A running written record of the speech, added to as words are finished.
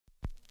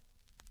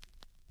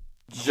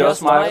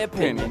Just My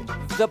Opinion,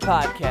 the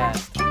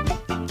podcast.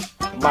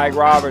 Mike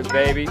Roberts,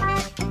 baby.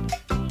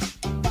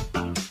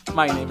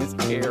 My name is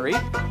Ari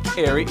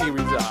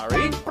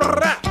Irizarry.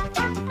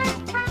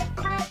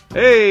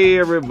 Hey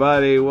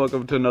everybody,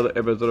 welcome to another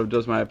episode of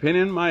Just My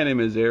Opinion. My name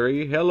is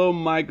Ari. Hello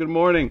Mike, good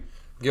morning.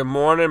 Good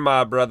morning,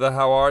 my brother.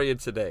 How are you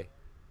today?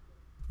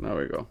 There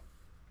we go.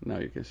 Now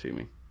you can see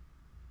me.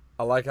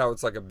 I like how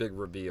it's like a big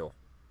reveal.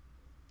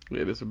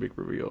 Yeah, this is a big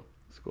reveal.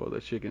 It's called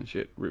the chicken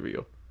shit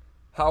reveal.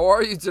 How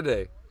are you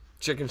today?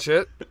 Chicken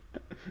shit?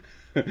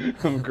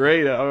 I'm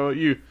great. How about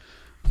you?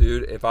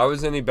 Dude, if I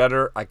was any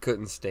better, I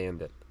couldn't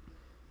stand it.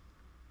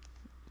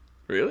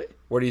 Really?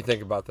 What do you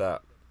think about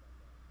that?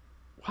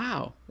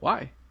 Wow.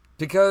 Why?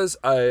 Because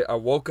I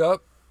woke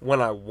up when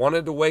I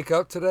wanted to wake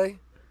up today,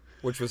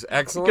 which was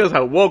excellent. Because I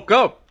woke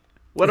up.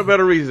 What a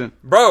better reason.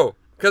 Bro,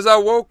 because I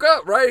woke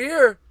up right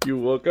here. You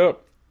woke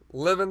up.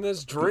 Living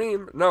this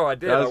dream. No, I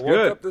did. That's I woke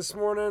good. up this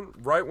morning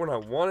right when I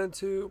wanted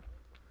to.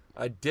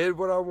 I did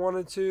what I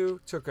wanted to.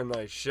 Took a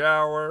nice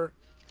shower.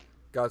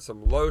 Got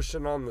some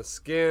lotion on the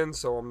skin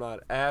so I'm not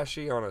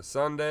ashy on a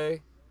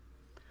Sunday.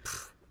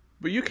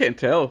 But you can't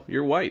tell.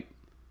 You're white.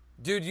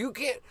 Dude, you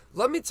can't.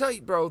 Let me tell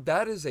you, bro,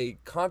 that is a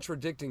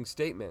contradicting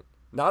statement.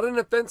 Not an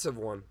offensive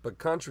one, but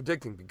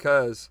contradicting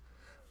because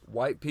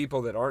white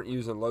people that aren't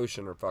using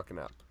lotion are fucking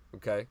up.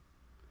 Okay?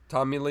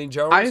 Tommy Lee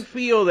Jones? I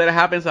feel that it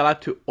happens a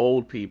lot to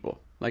old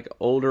people. Like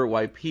older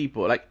white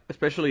people. Like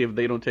especially if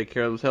they don't take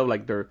care of themselves,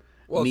 like their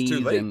It's too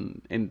knees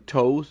late. and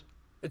toes.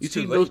 It's You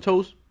too see late. those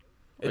toes?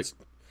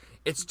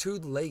 It's too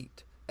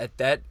late at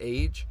that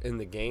age in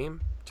the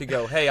game to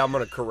go, hey, I'm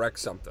going to correct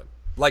something.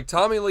 Like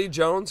Tommy Lee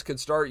Jones could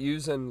start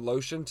using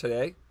lotion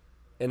today,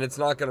 and it's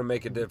not going to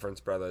make a difference,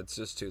 brother. It's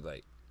just too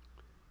late.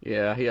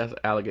 Yeah, he has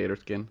alligator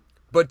skin.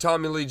 But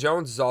Tommy Lee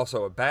Jones is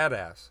also a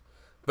badass.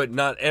 But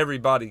not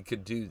everybody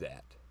could do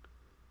that,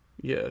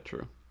 Yeah,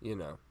 true. you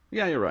know.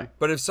 Yeah, you're right.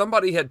 But if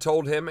somebody had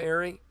told him,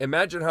 Ari,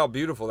 imagine how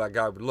beautiful that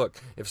guy would look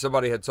if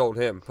somebody had told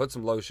him, put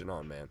some lotion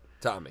on, man.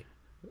 Tommy.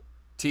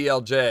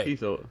 TLJ.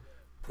 He's old.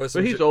 Put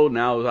some But he's old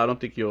now, so I don't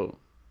think you'll...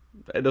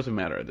 It doesn't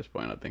matter at this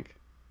point, I think.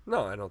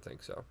 No, I don't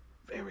think so.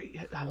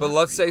 But But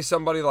let's say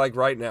somebody like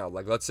right now,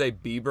 like let's say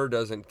Bieber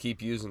doesn't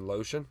keep using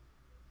lotion.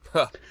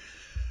 The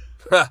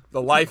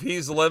life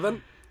he's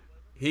living,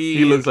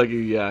 he looks like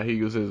he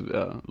uses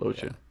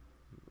lotion.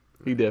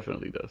 Yeah. He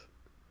definitely does.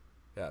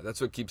 Yeah,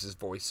 that's what keeps his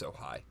voice so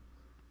high.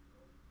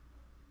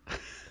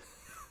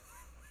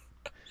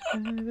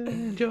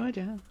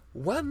 Georgia.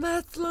 One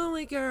that's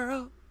lonely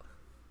girl.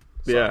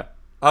 Yeah,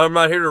 I'm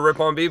not here to rip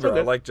on Bieber. okay.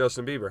 I like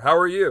Justin Bieber. How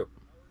are you?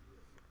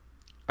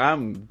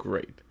 I'm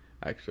great.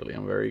 Actually,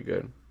 I'm very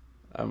good.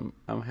 I'm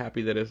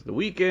happy that it's the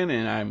weekend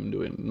and I'm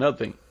doing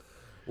nothing.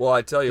 Well,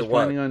 I tell you Just what,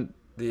 planning on.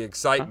 the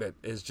excitement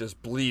is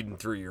just bleeding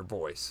through your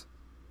voice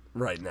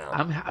right now.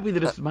 I'm happy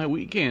that it's my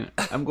weekend.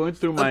 I'm going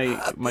through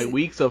my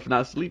weeks of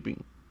not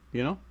sleeping.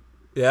 You know.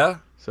 Yeah?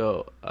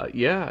 So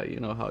yeah,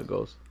 you know how it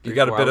goes. You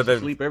got a 3-4 bit hours of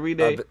sleep every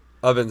day.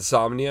 of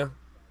insomnia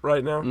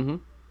right now? Mm-hmm.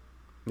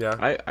 Yeah.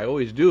 I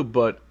always do,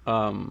 but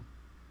I'm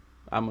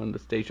on the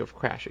stage of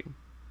crashing.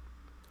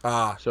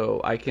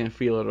 So I can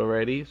feel it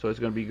already. So it's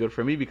going to be good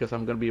for me because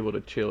I'm going to be able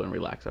to chill and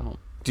relax at home.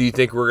 Do you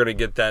think we're going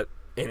to get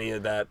any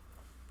of that?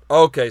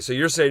 Okay, so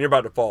you're saying you're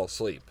about to fall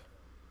asleep.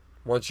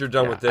 Once you're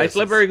done with this. I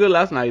slept very good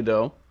last night,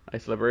 though. I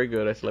slept very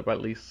good. I slept at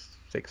least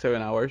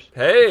 6-7 hours.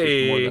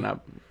 Hey! More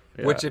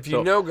than Which, if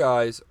you know,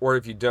 guys, or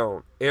if you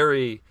don't,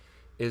 Ari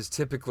is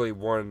typically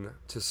one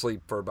to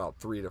sleep for about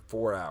 3 to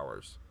 4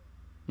 hours.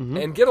 Mm-hmm.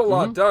 And get a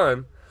lot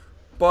done,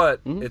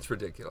 but Mm-hmm. it's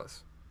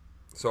ridiculous.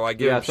 So I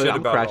give him so shit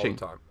I'm about crashing.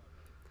 it all the time.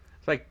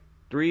 It's like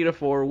 3 to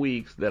 4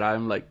 weeks that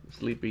I'm like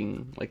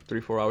sleeping like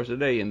 3-4 hours a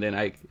day, and then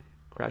I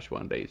crash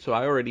one day. So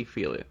I already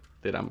feel it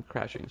that I'm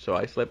crashing. So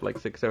I slept like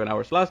 6-7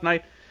 hours last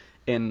night,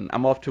 and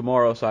I'm off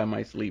tomorrow, so I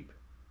might sleep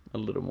a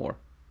little more.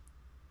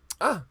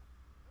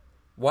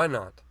 Why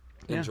not?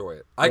 Yeah. Enjoy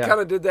it. I Yeah. kind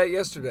of did that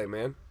yesterday,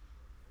 man.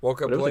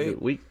 Woke up But it was a late,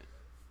 good week.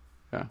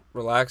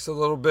 relaxed a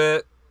little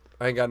bit.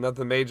 I ain't got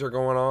nothing major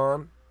going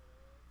on.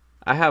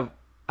 I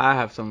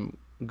have some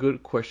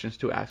good questions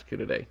to ask you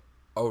today.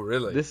 Oh,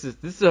 really? This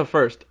is a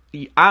first.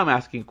 I'm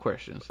asking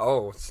questions.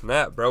 Oh,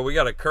 snap, bro. We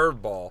got a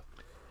curveball.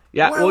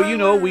 Yeah, well, you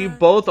know, we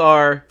both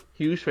are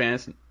huge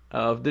fans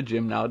of the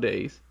gym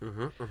nowadays.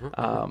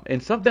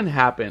 And something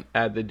happened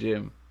at the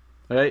gym,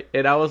 right?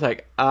 And I was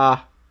like,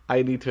 I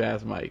need to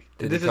ask Mike.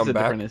 Did this he is come a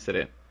back? different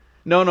incident.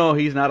 No,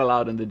 he's not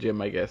allowed in the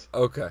gym, I guess.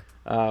 Okay.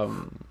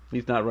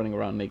 He's not running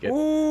around naked.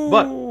 Ooh.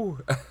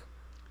 But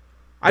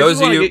I Those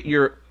just want of to you- get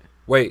your...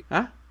 Wait.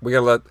 Huh? We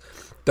gotta let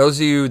those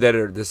of you that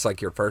are this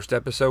like your first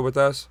episode with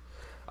us.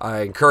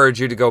 I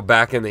encourage you to go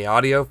back in the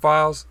audio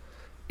files.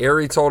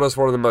 Ari told us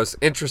one of the most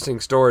interesting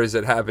stories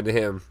that happened to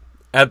him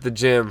at the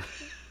gym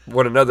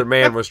when another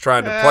man was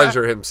trying to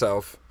pleasure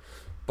himself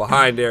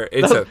behind there.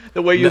 It's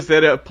The way you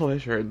said it,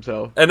 pleasure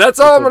himself. and that's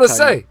all I'm That's gonna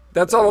so tiny. say.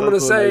 That's all I'm gonna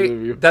That's so nice say.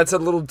 of you. That's a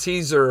little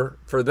teaser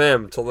for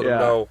them to let them Yeah.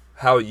 know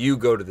how you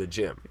go to the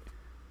gym.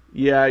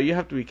 Yeah, you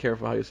have to be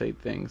careful how you say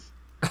things.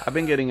 I've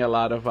been getting a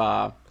lot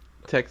of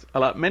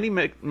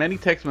many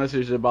text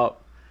messages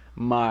about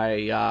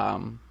my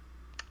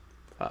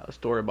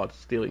story about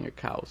stealing a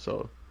cow.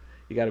 So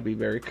you got to be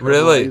very careful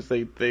Really? when you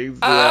say things.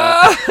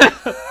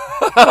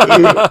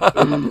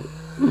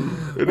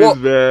 It is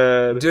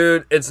bad.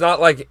 Dude, it's not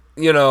like,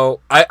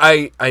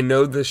 I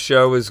know this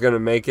show is going to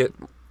make it,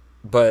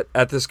 but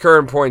at this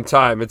current point in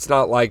time, it's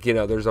not like,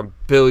 there's a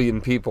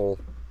billion people.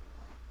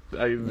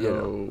 I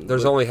know.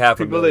 There's only half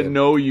a people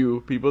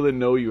million. People that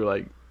know you,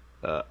 like,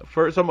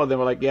 first some of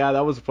them are like, yeah,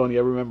 that was funny,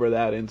 I remember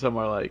that, and some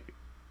are like,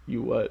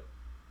 you what?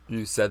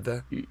 You said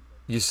that?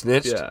 You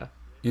snitched? Yeah.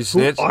 You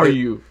snitched? Who are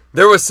you?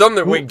 There was some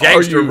that went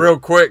gangster you? real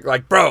quick,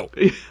 like, bro,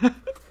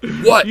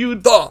 what You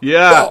the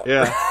Yeah, fuck?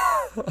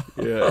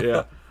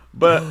 yeah.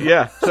 But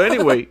yeah. So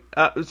anyway,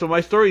 so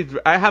my story.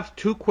 I have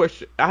two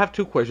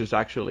questions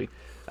actually.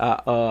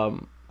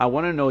 I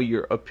want to know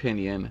your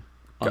opinion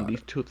on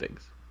these two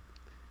things,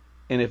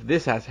 and if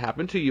this has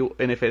happened to you,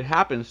 and if it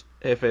happens,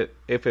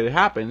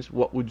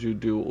 what would you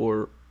do?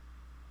 Or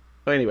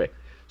anyway.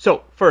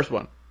 So first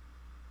one.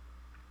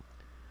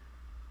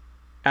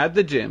 At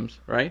the gyms,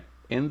 right,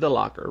 in the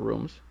locker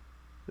rooms,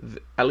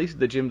 at least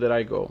the gym that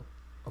I go.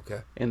 Okay.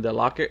 In the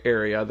locker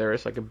area, there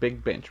is like a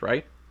big bench,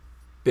 right?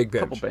 Big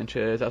bench. Couple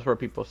benches. That's where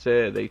people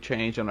sit. They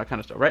change and that kind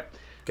of stuff, right?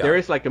 Got There it.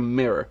 is like a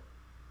mirror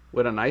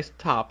with a nice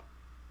top.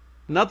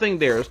 Nothing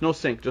there. There's no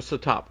sink, just a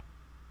top.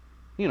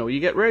 You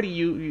get ready.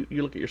 You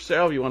look at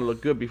yourself. You want to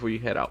look good before you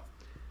head out.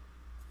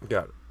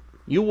 Got it.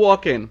 You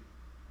walk in,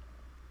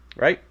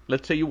 right?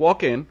 Let's say you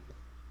walk in.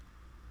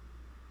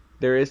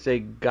 There is a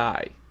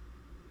guy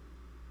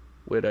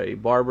with a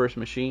barber's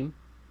machine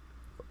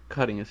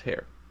cutting his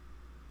hair.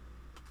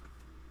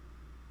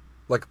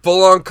 Like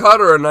full on cut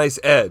or a nice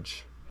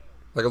edge?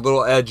 Like a little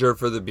edger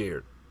for the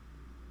beard.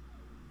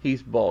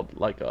 He's bald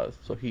like us,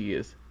 so he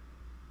is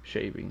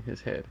shaving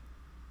his head.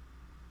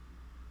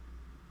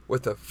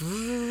 With the...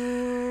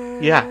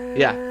 Yeah,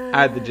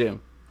 at the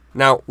gym.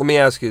 Now, let me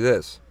ask you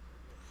this.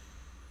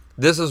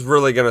 This is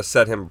really going to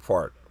set him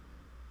apart.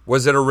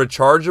 Was it a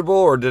rechargeable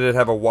or did it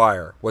have a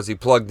wire? Was he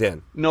plugged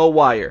in? No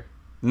wire.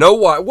 No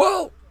wire.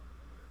 Well,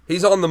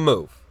 he's on the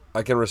move.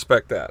 I can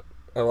respect that.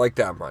 I like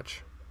that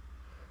much.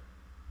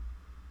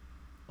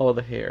 All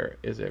the hair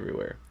is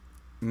everywhere.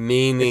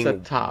 Meaning...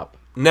 It's a top.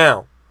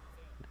 Now,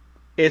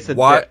 It's a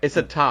Why- it's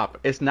a top.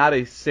 It's not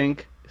a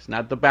sink. It's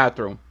not the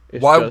bathroom.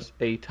 It's Why- just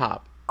a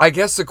top. I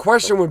guess the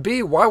question would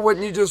be, why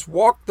wouldn't you just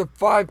walk the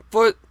 5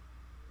 foot?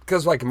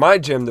 Because like my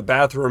gym, the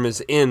bathroom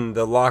is in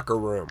the locker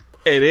room.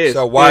 It is.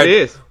 So why It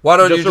is. Why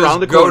don't Just you around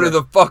just the go corner. to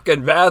the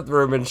fucking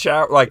bathroom and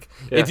shower? Like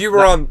Yeah. if you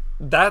were on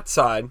that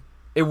side,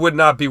 it would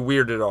not be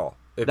weird at all.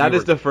 If That you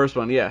is the first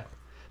one. Yeah.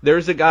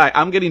 There's a guy.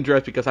 I'm getting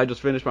dressed because I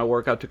just finished my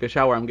workout, took a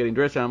shower. I'm getting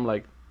dressed, and I'm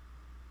like,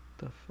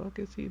 the fuck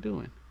is he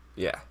doing?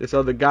 Yeah. This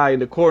other guy in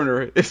the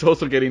corner is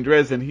also getting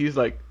dressed, and he's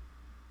like,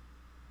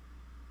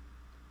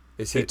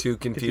 Is he too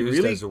confused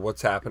really? as to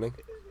what's happening?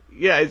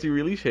 yeah, is he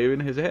really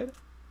shaving his head?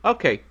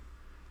 Okay.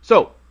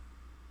 So,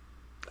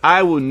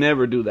 I will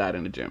never do that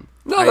in the gym.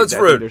 No, that's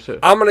rude.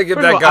 I'm gonna give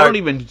First of that all, guy.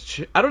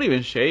 I don't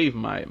even shave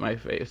my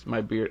face,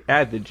 my beard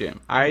at the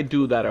gym. I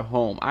do that at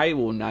home. I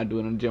will not do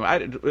it in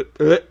the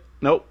gym.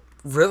 Nope.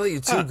 Really,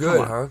 you're too come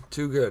good, on. huh?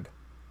 Too good.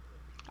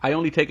 I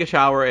only take a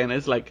shower, and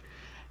it's like,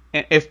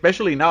 and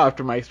especially now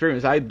after my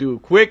experience, I do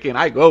quick and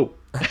I go.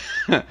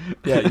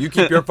 Yeah, you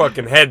keep your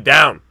fucking head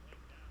down.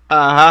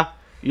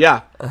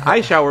 Yeah,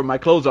 I shower my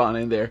clothes on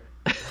in there.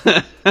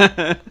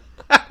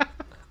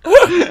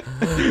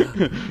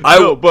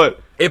 But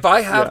If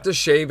I have Yeah. to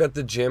shave at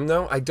the gym,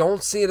 though, I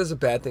don't see it as a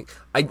bad thing.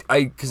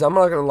 Because I'm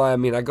not gonna lie. I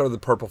mean, I go to the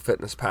Purple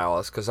Fitness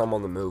Palace because I'm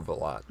on the move a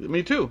lot.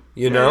 me too.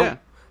 You know, Yeah.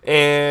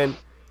 and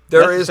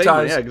there That's the is same one,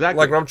 times, yeah, exactly.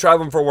 like when I'm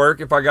traveling for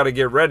work, if I got to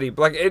get ready,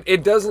 like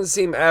it doesn't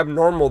seem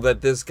abnormal that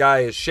this guy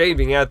is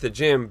shaving at the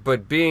gym,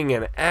 but being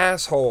an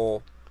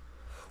asshole,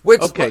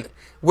 which Okay.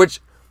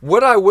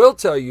 what I will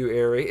tell you,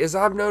 Ari, is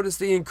I've noticed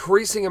the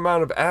increasing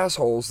amount of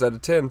assholes that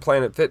attend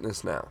Planet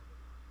Fitness now.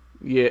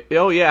 Yeah.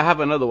 Oh, yeah. I have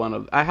another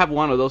one. I have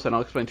one of those, and I'll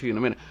explain to you in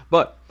a minute.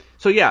 But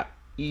so yeah,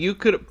 you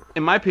could,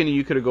 in my opinion,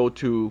 you could go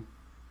to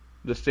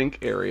the sink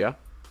area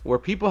where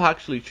people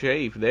actually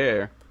shave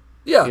there.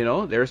 Yeah, You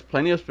know, there's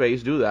plenty of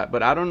space. Do that.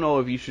 But I don't know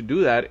if you should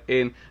do that.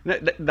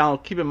 Now,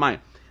 keep in mind,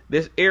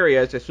 this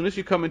area is as soon as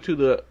you come into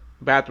the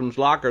bathrooms,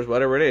 lockers,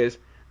 whatever it is,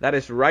 that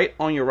is right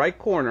on your right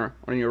corner,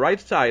 on your right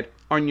side.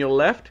 On your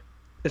left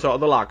is all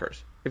the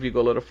lockers. If you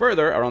go a little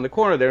further, around the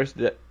corner, there's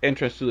the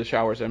entrance to the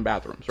showers and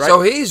bathrooms, right?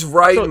 So he's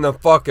right So- in the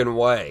fucking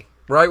way,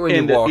 right when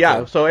you walk yeah,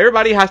 in. so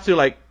everybody has to,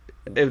 like,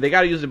 if they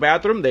got to use the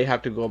bathroom, they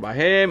have to go by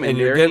him. And And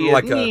you're there getting he is.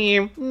 like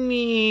a-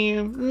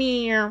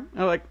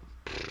 I'm like,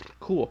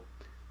 cool.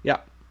 Yeah.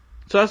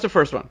 So that's the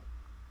first one.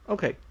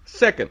 Okay.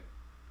 Second,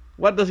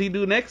 what does he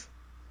do next?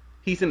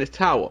 He's in his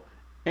towel.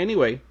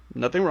 Anyway,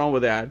 nothing wrong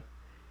with that.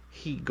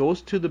 He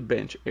goes to the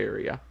bench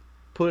area,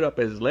 put up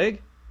his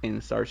leg,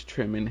 and starts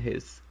trimming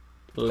his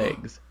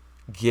legs.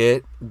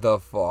 Get the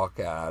fuck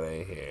out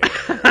of here.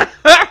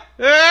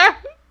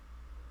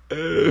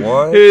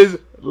 What? His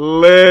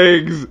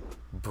legs.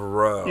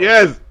 Bro.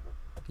 Yes.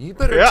 You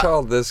better Yeah.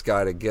 tell this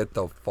guy to get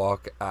the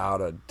fuck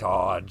out of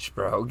Dodge,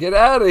 bro. Get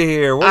out of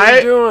here. What are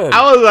you doing?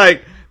 I was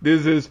like,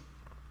 this is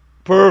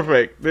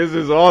perfect. This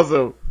is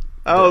awesome.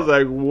 I was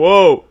like,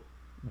 whoa.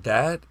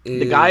 That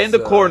is The guy in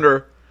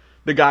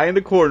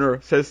the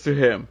corner says to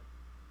him,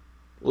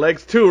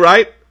 legs too,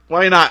 right?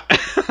 Why not?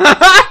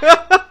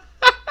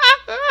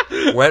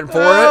 Went for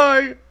it?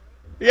 Oh,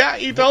 yeah,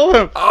 he told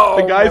him.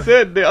 Oh, the guy my-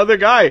 said, the other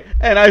guy.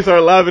 And I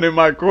started laughing in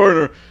my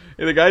corner.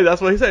 And the guy, that's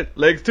what he said.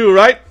 Legs too,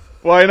 right?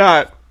 Why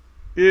not?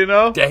 You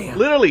know? Damn.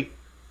 Literally.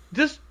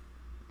 Just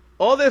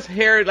all this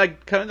hair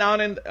like coming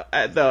down in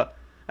at the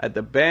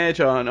bench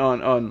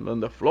on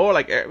the floor,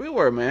 like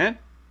everywhere, man.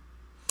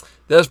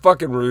 That's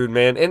fucking rude,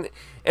 man. And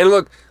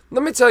look,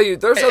 let me tell you,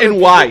 there's other And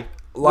people, why?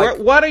 like,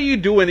 What are you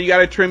doing? You got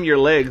to trim your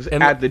legs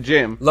And at the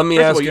gym. let me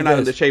First of ask all, you you're not in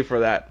this. the shape for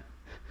that.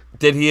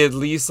 did he at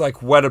least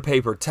like wet a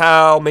paper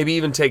towel? Maybe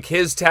even take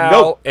his towel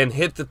Nope. and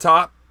hit the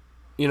top?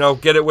 You know,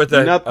 get it with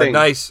a Nothing.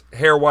 nice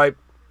hair wipe.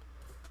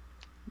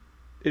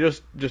 It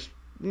just That's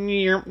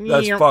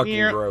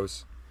fucking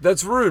gross.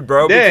 That's rude,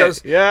 bro. Yeah,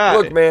 Because yeah,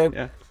 look, man,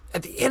 yeah.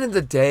 at the end of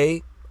the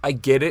day, I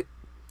get it.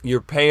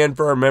 You're paying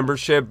for a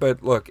membership,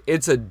 but look,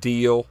 it's a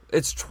deal.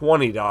 It's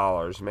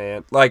 $20,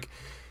 man. Like,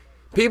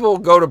 people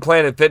go to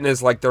Planet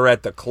Fitness like they're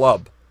at the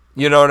club.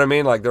 You know what I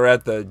mean? Like they're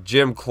at the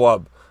gym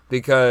club.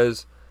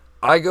 Because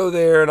I go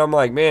there and I'm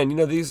like, man, you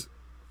know, these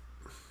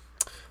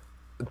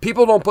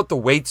people don't put the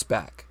weights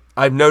back.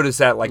 I've noticed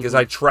that, like, as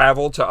I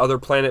travel to other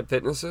Planet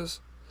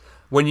Fitnesses.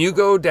 When you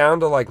go down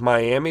to, like,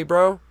 Miami,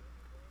 bro,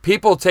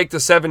 people take the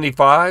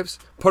 75s,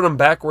 put them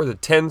back where the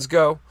 10s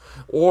go,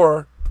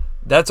 or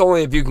that's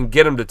only if you can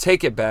get them to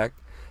take it back.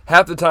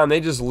 Half the time, they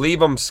just leave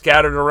them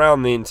scattered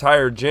around the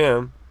entire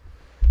gym.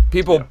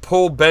 People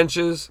pull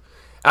benches.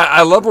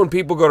 I love when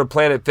people go to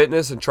Planet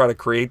Fitness and try to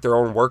create their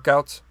own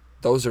workouts.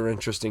 Those are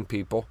interesting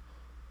people.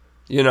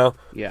 You know?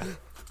 Yeah.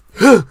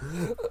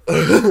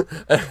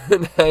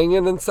 And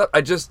hanging and stuff.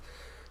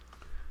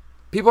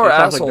 People are It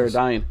sounds assholes. like they're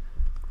dying.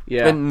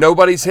 Yeah. And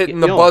nobody's hitting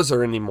the No.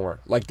 buzzer anymore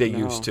like they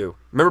used to.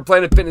 Remember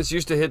Planet Fitness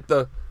used to hit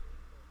the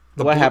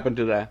what happened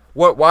to that?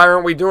 why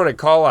aren't we doing it?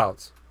 Call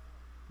outs.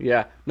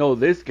 Yeah. No,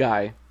 this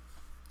guy,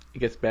 it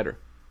gets better.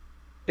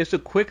 It's a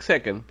quick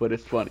second, but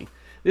it's funny.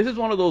 This is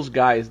one of those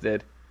guys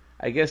that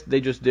I guess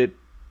they just did,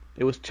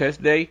 it was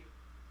chest day,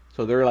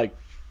 so they're like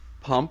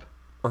pump,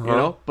 you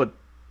know, but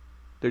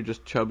they're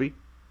just chubby.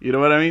 You know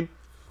what I mean?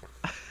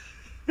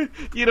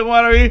 You know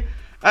what I mean?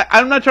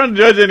 I'm not trying to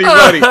judge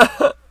anybody.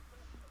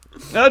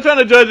 I'm not trying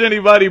to judge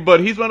anybody, but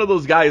he's one of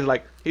those guys,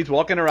 like, he's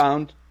walking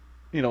around,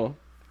 you know,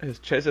 his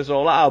chest is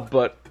all out,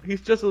 but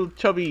he's just a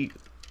chubby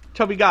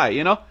guy,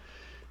 you know?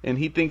 And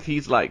he thinks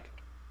he's like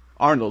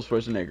Arnold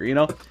Schwarzenegger, you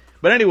know?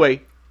 But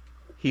anyway,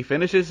 he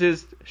finishes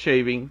his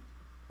shaving,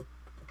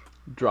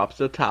 drops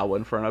the towel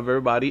in front of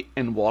everybody,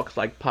 and walks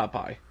like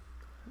Popeye.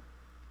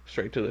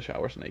 Straight to the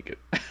showers naked.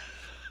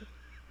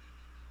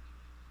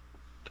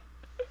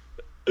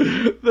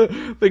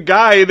 The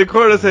guy in the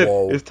corner said,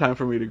 Whoa. "It's time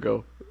for me to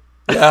go."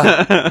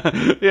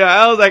 Yeah. Yeah,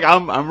 I was like,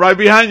 I'm right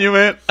behind you,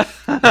 man.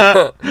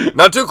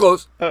 Not too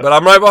close, but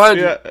I'm right behind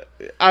you.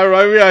 Yeah, I'm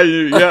right behind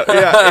you.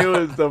 Yeah. It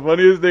was the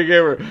funniest thing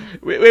ever.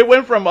 It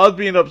went from us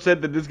being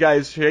upset that this guy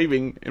is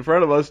shaving in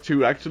front of us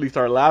to actually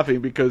start laughing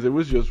because it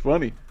was just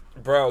funny.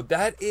 Bro,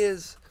 that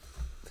is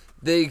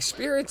the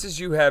experiences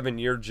you have in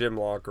your gym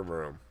locker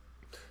room.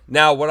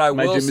 Now, what I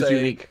My will gym is say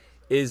unique.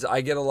 is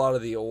I get a lot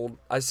of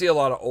I see a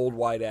lot of old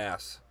white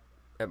ass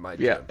at my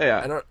gym.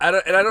 Yeah. I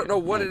don't know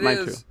what it Mine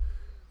is too.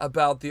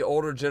 about the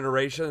older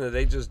generation that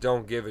they just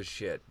don't give a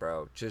shit,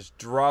 bro. Just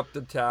drop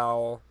the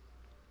towel,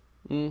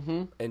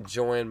 and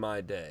join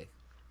my day.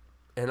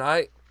 And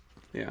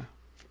Yeah.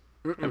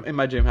 In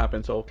my gym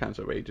happens all kinds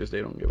of ages.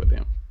 They don't give a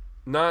damn.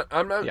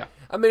 I'm not. Yeah.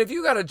 I mean, if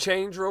you gotta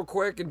change real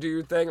quick and do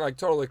your thing, like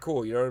totally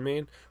cool. You know what I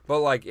mean? But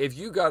like, if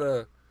you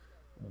gotta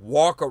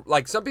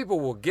like some people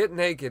will get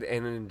naked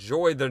and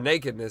enjoy their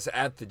nakedness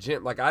at the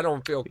gym. Like I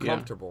don't feel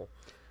comfortable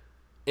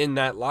in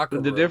that locker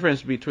room. The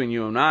difference between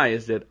you and I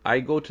is that I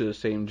go to the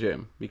same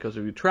gym because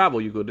if you travel,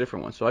 you go to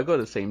different ones. So I go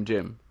to the same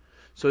gym.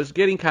 So it's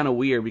getting kind of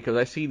weird because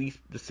I see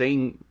the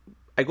same.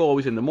 I go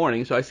always in the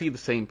morning, so I see the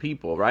same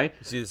people, right?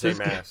 You see the So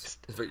same it's- ass.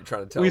 Is what you're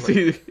trying to tell We me.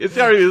 see it's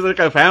already like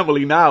a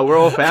family now. We're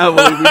all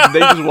family. They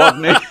just walk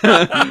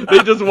naked. They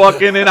just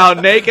walk in and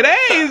out naked.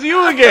 Hey, it's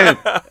you again.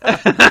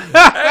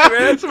 Hey,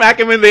 man. Smack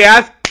him in the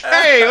ass.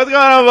 Hey, what's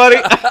going on, buddy?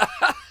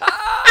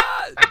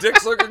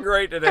 Dick's looking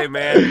great today,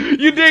 man.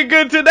 You did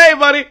good today,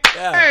 buddy.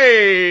 Yeah.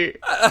 Hey,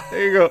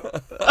 there you go.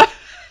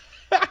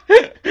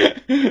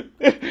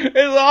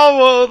 It's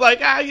almost like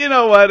you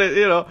know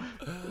what?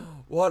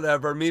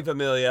 Whatever, mi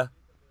familia.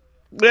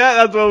 Yeah,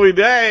 that's what we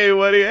did. Hey,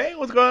 buddy. Hey,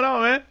 what's going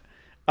on,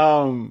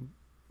 man?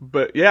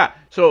 But yeah,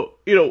 so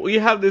we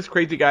have this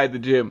crazy guy at the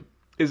gym.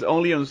 It's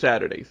only on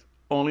Saturdays.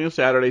 Only on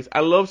Saturdays. I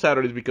love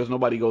Saturdays because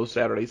nobody goes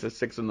Saturdays at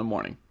 6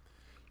 a.m.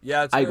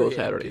 Yeah, it's I very go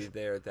Saturdays. empty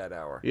there at that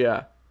hour.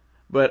 Yeah,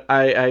 but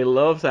I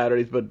love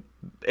Saturdays. But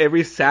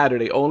every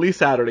Saturday, only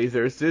Saturdays,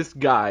 there's this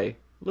guy,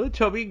 little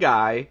chubby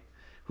guy,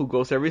 who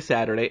goes every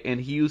Saturday, and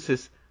he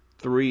uses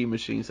 3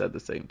 machines at the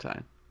same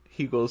time.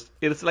 He goes,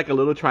 it's like a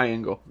little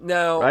triangle,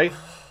 Now, right?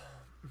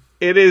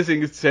 It is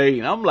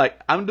insane. I'm like,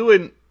 I'm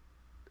doing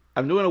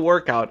a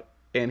workout,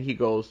 and he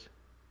goes,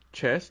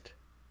 chest,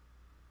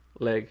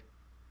 leg,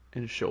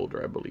 and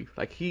shoulder, I believe.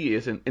 Like, he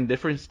is in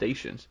different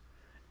stations.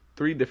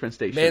 3 different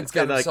stations. man's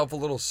got And, like, himself a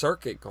little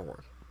circuit going.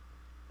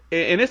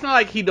 and it's not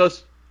like he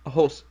does a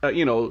whole,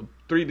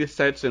 3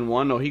 sets in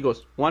one. No, he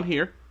goes one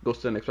here, goes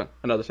to the next one,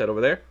 another set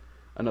over there,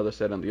 another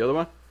set on the other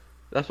one.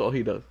 That's all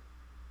he does.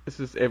 This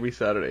is every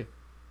Saturday.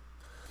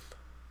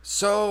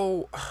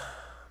 So,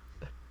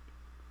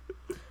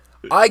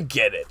 I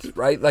get it,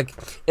 right? Like,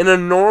 in a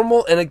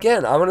normal, and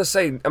again, I'm going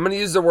to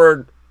use the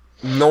word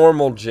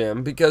normal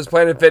gym, because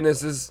Planet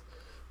Fitness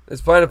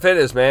it's Planet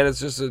Fitness, man. It's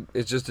just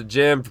a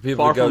gym for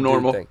people Far to go from do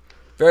normal. the thing.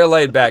 Very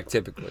laid back,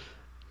 typically.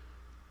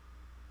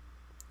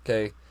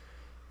 Okay.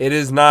 It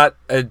is not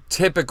a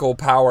typical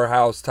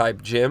powerhouse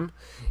type gym,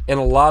 and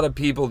a lot of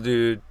people,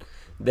 dude,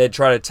 they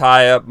try to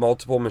tie up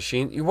multiple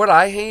machines. What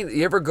I hate,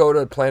 you ever go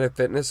to Planet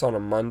Fitness on a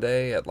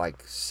Monday at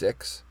like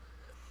 6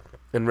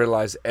 and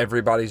realize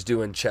everybody's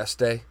doing chest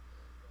day?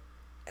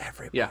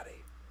 Everybody. Yeah.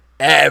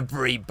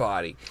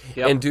 Everybody.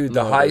 Yep. And dude,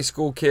 the No, high but-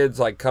 school kids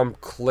like come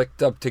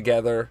clicked up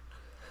together.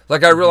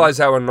 Like, I realize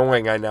how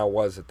annoying I now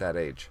was at that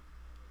age.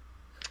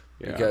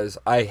 Yeah. Because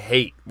I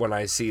hate when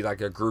I see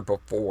like a group of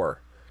 4.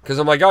 Because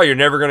I'm like, oh, you're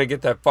never going to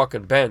get that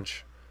fucking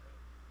bench.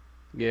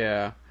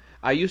 Yeah.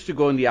 I used to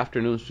go in the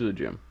afternoons to the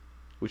gym,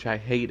 which I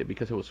hated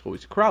because it was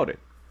always crowded.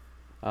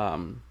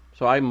 So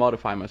I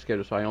modify my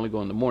schedule, so I only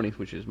go in the mornings,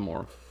 which is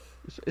more,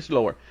 it's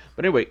lower.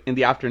 But anyway, in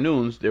the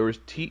afternoons, there was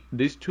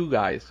these 2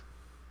 guys.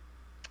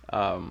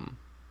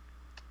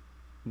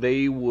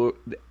 They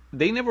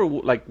never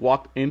like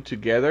walked in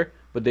together,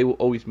 but they will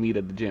always meet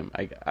at the gym.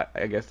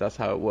 I guess that's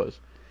how it was.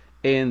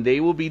 And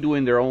they will be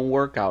doing their own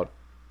workout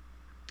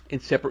in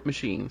separate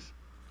machines,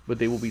 but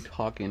they will be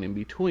talking in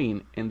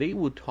between, and they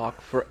will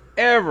talk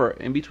forever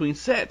in between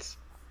sets.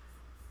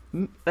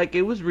 Like,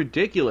 it was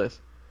ridiculous.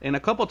 And a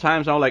couple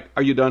times I was like,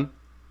 "Are you done?"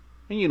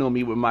 And you know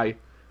me with my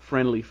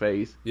friendly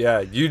face. Yeah,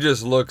 you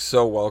just look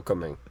so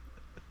welcoming.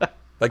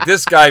 Like,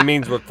 this guy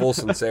means with full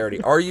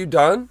sincerity. Are you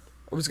done?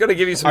 I was going to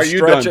give you some Are you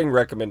stretching done?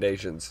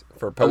 recommendations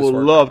for I post would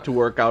love to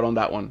work out on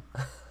that one.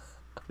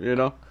 You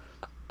know?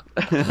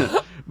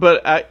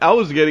 But I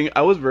was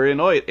very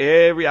annoyed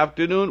every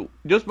afternoon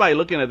just by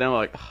looking at them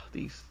like, oh,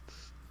 these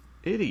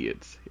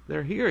idiots,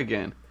 they're here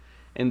again.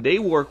 And they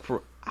work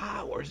for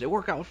hours. They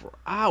work out for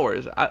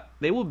hours.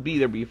 They will be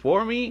there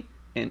before me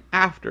and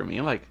after me.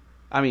 I'm like,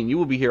 I mean, you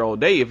will be here all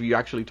day if you're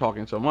actually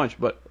talking so much,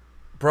 but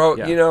Bro,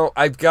 yeah.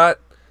 I've got...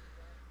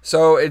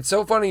 So, it's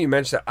so funny you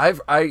mentioned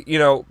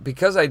that.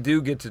 Because I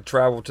do get to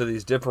travel to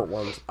these different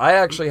ones, I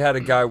actually had a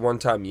guy one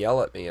time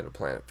yell at me at a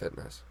Planet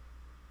Fitness.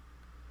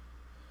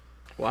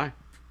 why?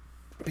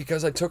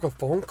 Because I took a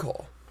phone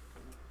call.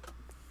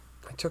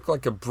 I took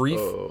like a brief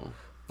Oh.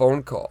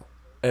 phone call.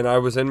 And I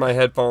was in my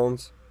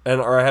headphones,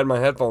 or I had my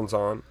headphones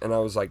on, and I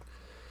was like,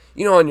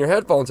 on your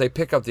headphones, they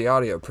pick up the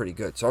audio pretty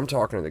good. So I'm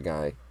talking to the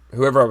guy,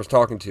 whoever I was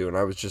talking to, and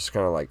I was just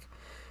kind of like,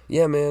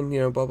 yeah, man,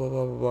 blah, blah,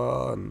 blah, blah,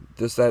 blah, and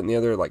this, that, and the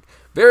other, like,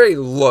 very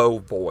low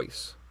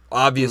voice,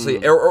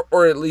 obviously,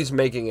 or at least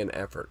making an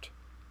effort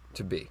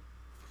to be.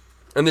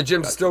 And the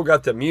gym's still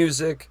got the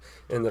music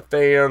and the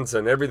fans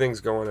and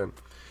everything's going in.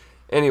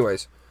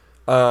 Anyways,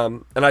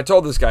 and I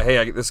told this guy,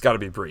 hey, this got to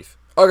be brief.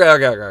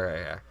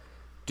 Okay.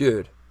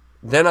 Dude,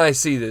 then I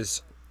see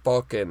this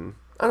fucking,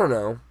 I don't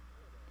know,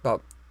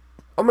 I'm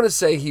going to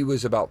say he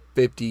was about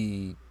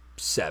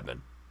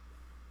 57.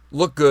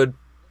 Looked good,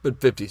 but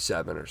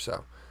 57 or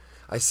so.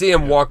 I see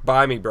him walk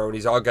by me, bro, and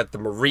he's all got the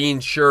Marine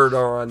shirt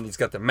on. He's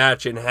got the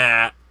matching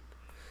hat.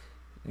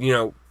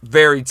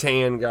 Very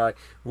tan guy.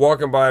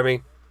 Walking by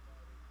me,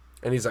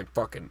 and he's like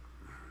fucking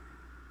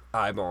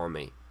eyeballing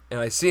me. And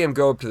I see him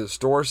go up to the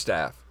store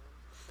staff,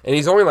 and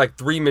he's only like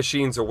 3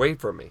 machines away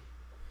from me.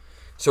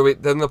 So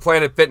then the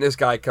Planet Fitness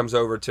guy comes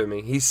over to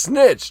me. He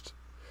snitched.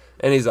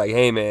 And he's like,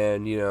 hey,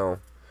 man, you're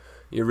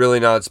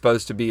really not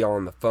supposed to be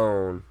on the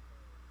phone,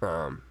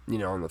 on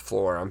the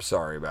floor. I'm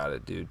sorry about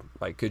it, dude.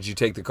 Like, could you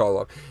take the call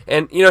up?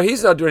 And,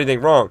 he's not doing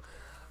anything wrong.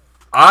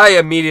 I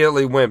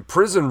immediately went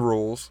prison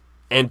rules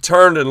and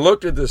turned and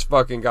looked at this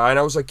fucking guy. And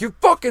I was like, you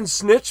fucking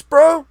snitched,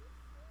 bro?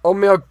 On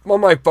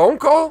my phone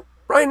call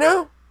right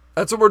now?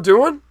 That's what we're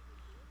doing?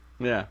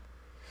 Yeah.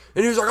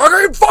 And he was like,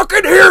 I can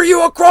fucking hear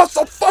you across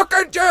the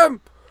fucking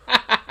gym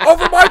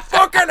over my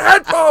fucking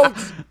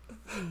headphones.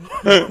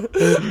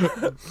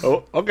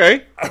 Oh,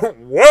 okay.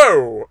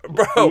 Whoa,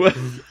 bro.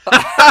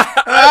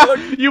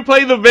 You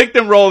play the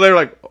victim role there,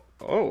 like,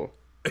 oh,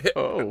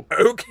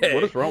 Okay.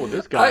 what is wrong with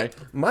this guy?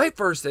 My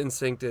first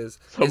instinct is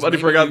Somebody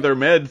maybe forgot their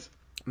meds.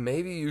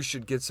 maybe you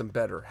should get some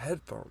better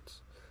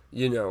headphones.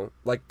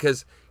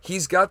 Because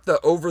he's got the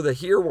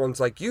over-the-ear ones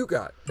like you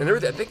got and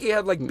everything. I think he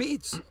had like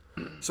Beats.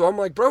 So I'm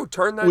like, bro,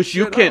 turn that Which shit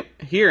you can't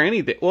up. hear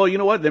anything. Well, you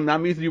know what? Then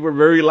that means you were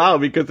very loud,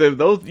 because if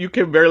those, you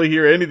can barely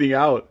hear anything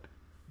out.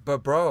 But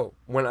bro,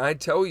 when I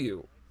tell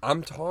you,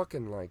 I'm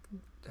talking like,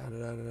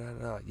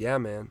 da-da-da-da-da. Yeah,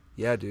 man.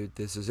 Yeah, dude,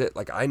 this is it.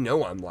 Like, I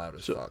know I'm loud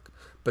as fuck.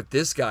 But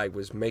this guy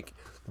was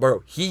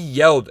Bro, he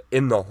yelled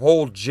and the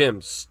whole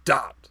gym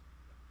stopped.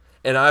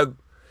 And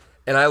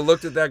I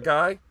looked at that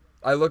guy.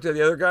 I looked at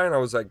the other guy and I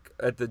was like,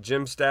 at the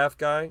gym staff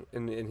guy,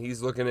 and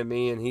he's looking at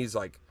me and he's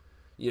like,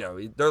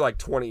 they're like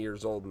 20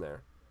 years old in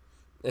there.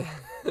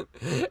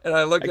 And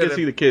I looked I at can him,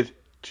 see the kids.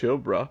 Chill,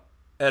 bro.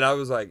 and I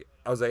was like,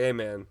 hey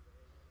man,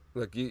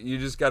 look, you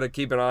just got to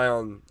keep an eye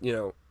on,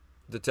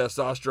 the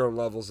testosterone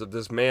levels of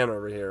this man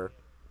over here.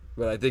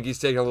 But I think he's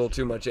taking a little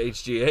too much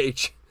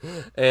HGH,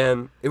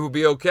 and it will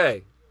be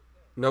okay.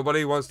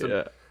 Nobody wants to.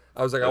 Yeah.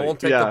 I was like, I won't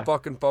take the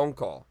fucking phone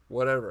call,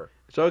 whatever.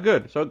 So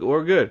good. So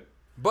we're good.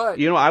 But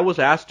I was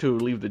asked to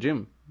leave the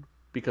gym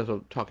because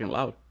of talking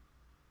loud.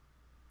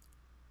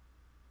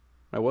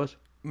 I was.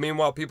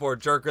 meanwhile, people are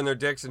jerking their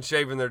dicks and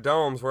shaving their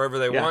domes wherever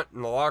they want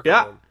in the locker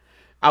room.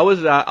 I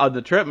was on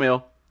the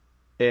treadmill,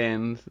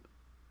 and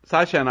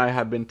Sasha and I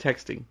have been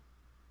texting,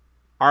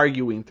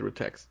 arguing through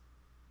text,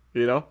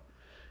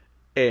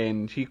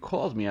 and she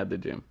calls me at the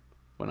gym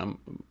when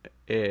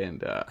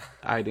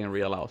I didn't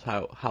realize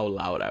how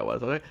loud I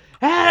was. I was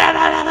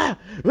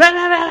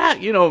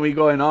like, me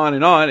going on,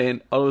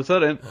 and all of a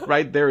sudden,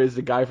 right there is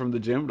the guy from the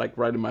gym, like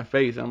right in my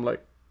face. I'm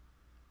like,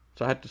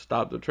 so I had to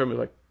stop the treadmill.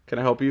 Like, can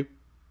I help you?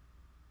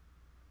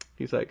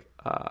 He's like,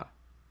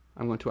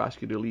 I'm going to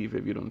ask you to leave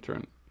if you don't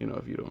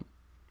if you don't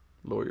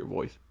lower your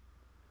voice.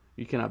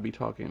 You cannot be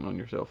talking on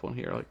your cell phone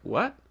here. Like,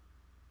 what?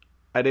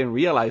 I didn't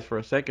realize for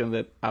a second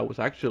that I was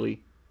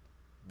actually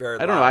Very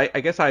loud. I don't know.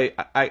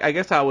 I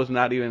guess I was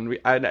not even.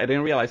 I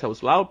didn't realize I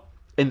was loud,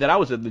 and that I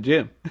was at the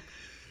gym.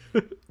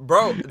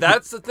 Bro,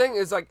 that's the thing.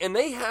 Is like, and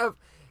they have,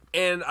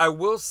 and I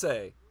will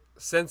say,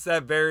 since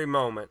that very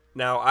moment.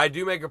 Now, I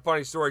do make a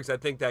funny story because I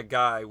think that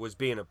guy was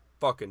being a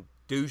fucking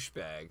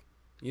douchebag.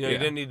 You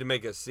didn't need to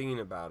make a scene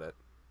about it.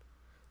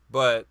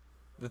 But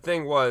the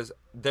thing was,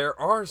 there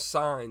are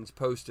signs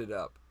posted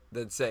up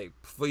that say,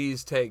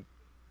 "Please take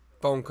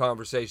phone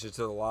conversations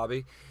to the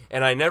lobby,"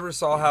 and I never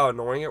saw how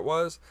annoying it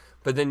was.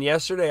 But then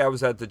yesterday I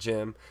was at the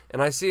gym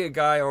and I see a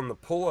guy on the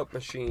pull-up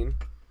machine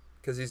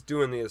because he's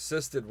doing the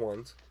assisted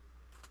ones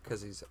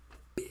because he's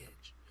a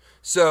bitch.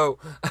 So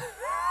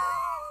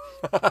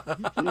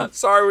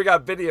sorry, we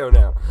got video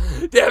now.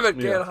 Damn it,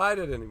 can't hide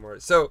it anymore.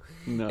 So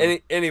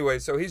anyway,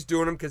 so he's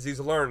doing them because he's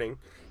learning,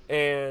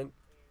 and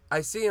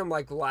I see him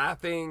like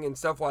laughing and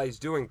stuff while he's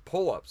doing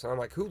pull-ups, and I'm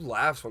like, who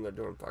laughs when they're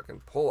doing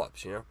fucking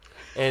pull-ups,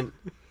 And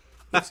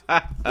he's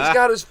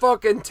got his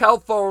fucking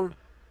telephone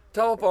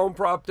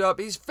propped up.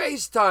 He's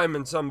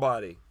FaceTiming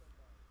somebody.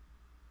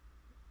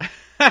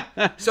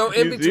 So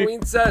in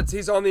between sets,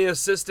 he's on the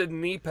assisted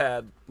knee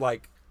pad,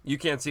 like, you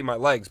can't see my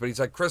legs, but he's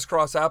like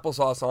crisscross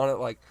applesauce on it,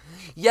 like,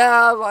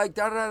 like,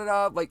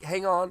 da-da-da-da, like,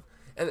 hang on.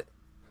 And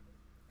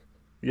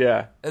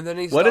then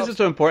he stops. What is it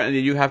so important that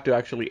you have to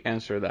actually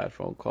answer that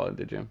phone call at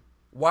the gym?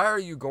 Why are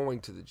you going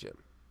to the gym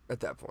at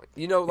that point?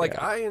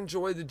 I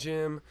enjoy the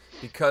gym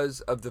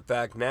because of the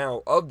fact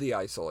now of the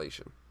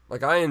isolation.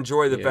 Like, I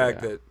enjoy the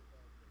fact that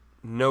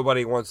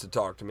nobody wants to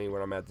talk to me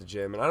when I'm at the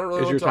gym, and I don't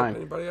really want to talk to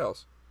anybody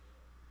else.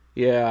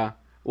 Yeah.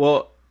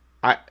 Well,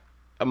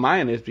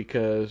 mine is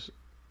because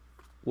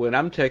when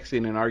I'm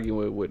texting and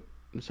arguing with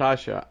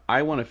Sasha,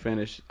 I want to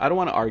finish. I don't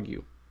want to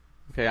argue.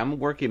 Okay, I'm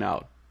working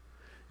out.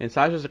 And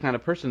Sasha's the kind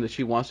of person that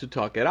she wants to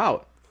talk it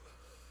out.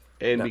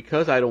 And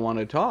because I don't want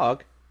to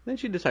talk, then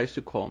she decides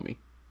to call me.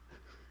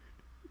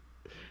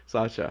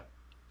 Sasha,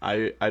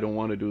 I don't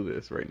want to do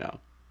this right now.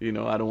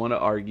 I don't want to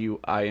argue.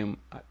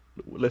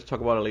 Let's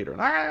talk about it later.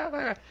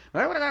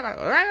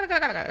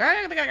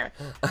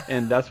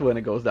 And that's when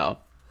it goes down.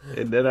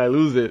 And then I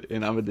lose it,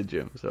 and I'm at the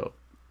gym. So,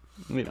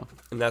 And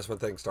that's when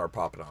things start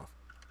popping off.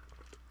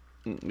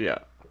 Yeah,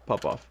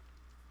 pop off.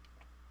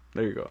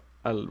 There you go.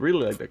 I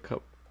really like that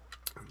cup.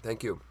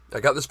 Thank you. I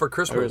got this for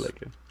Christmas. I really like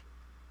it.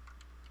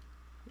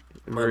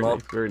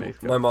 Very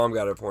nice. My mom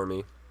got it for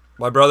me.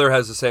 My brother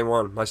has the same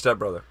one. My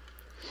stepbrother.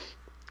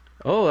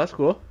 Oh, that's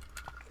cool.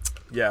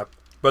 Yeah,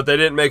 but they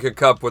didn't make a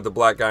cup with a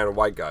black guy and a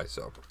white guy,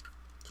 so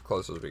it's as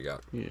close as we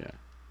got. Yeah.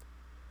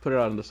 Put it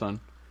out in the sun.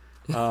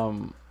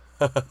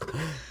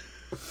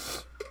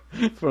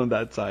 From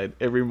that side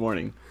every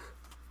morning.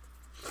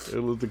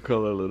 It was the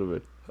color a little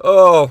bit.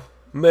 Oh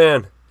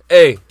man.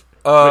 Hey,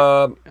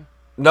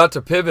 not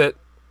to pivot,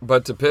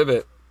 but to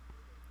pivot.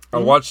 I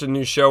watched a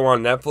new show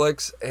on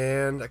Netflix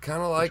and I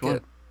kind of like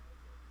it.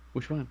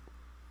 Which one?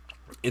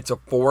 It's a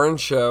foreign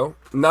show.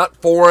 Not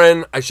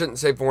foreign, I shouldn't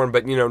say foreign,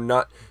 but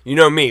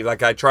me,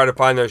 like I try to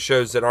find those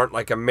shows that aren't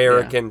like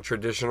American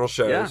traditional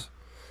shows.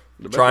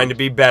 Yeah. Trying to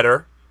be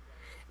better.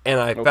 And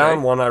I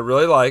found one I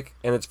really like,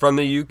 and it's from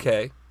the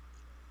UK.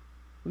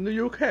 From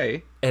the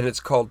UK? And it's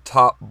called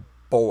Top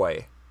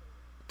Boy.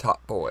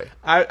 Top Boy.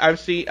 I've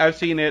seen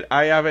it.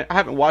 I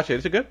haven't watched it.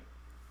 Is it good?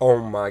 Oh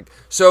my!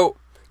 So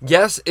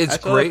yes, it's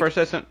great. The first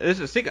season.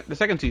 The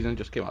second season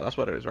just came out. That's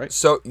what it is, right?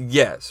 So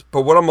yes,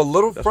 but what I'm a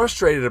little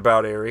frustrated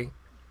about, Ari,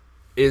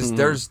 is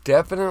there's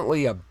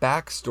definitely a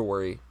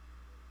backstory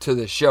to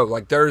the show.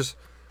 Like there's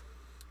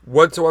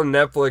what's on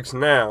Netflix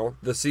now.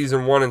 The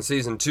season 1 and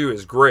season 2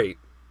 is great,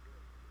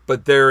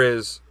 but there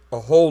is a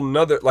whole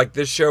nother. Like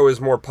this show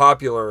is more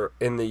popular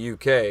in the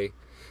UK,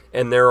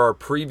 and there are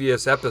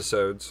previous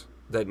episodes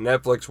that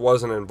Netflix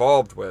wasn't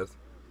involved with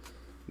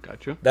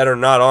Gotcha. that are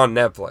not on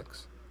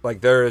Netflix.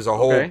 Like there is a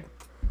whole, Okay.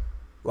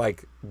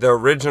 like the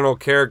original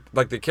character,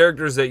 like the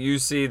characters that you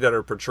see that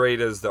are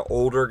portrayed as the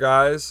older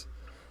guys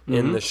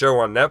in the show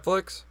on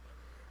Netflix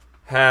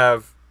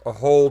have a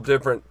whole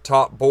different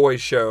Top Boy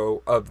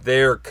show of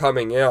their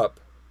coming up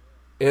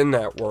in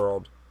that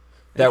world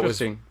that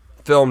was Interesting.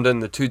 filmed in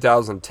the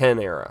 2010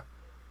 era.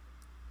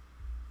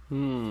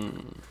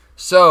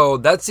 So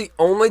that's the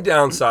only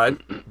downside,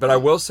 but I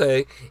will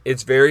say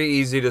it's very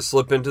easy to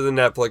slip into the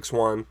Netflix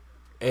one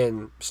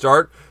and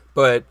start,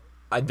 but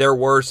there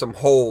were some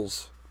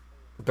holes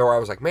where I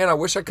was like, man, I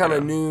wish I kind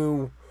of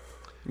knew,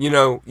 you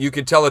know, you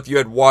could tell if you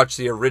had watched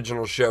the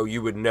original show,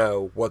 you would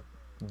know what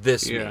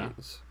this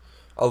means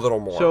a little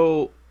more.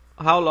 So,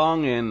 how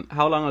long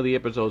are the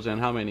episodes and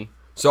how many?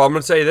 So I'm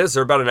going to say this,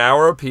 they're about an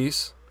hour a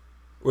piece,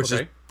 which is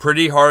Okay.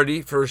 pretty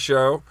hardy for a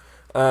show.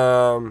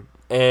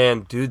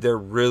 And dude, they're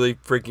really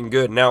freaking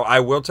good. Now, I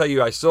will tell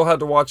you, I still had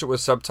to watch it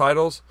with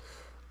subtitles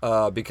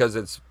because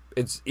it's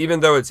even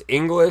though it's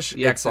English,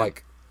 The it's accent.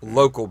 like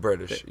local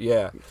British.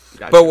 Yeah.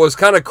 Gotcha. But what's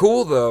kind of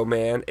cool though,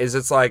 man, is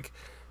it's like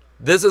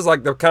this is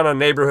like the kind of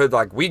neighborhood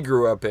like we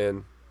grew up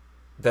in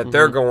that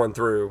they're going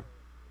through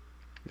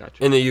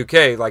Gotcha. in the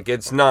UK. Like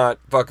it's not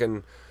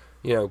fucking,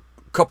 you know,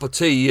 cup of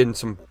tea and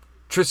some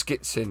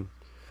Triscuits and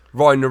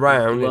riding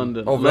around. London.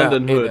 And all that.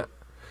 London hood.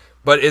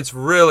 But it's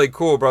really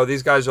cool, bro.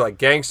 These guys are like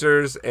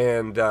gangsters,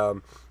 and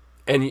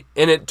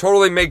it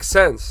totally makes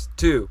sense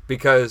too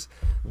because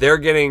they're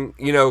getting,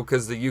 you know,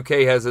 because the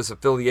UK has this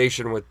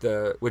affiliation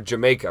with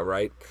Jamaica,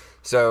 right?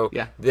 So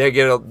Yeah.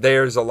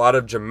 there's a lot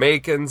of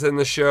Jamaicans in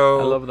the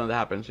show. I love when that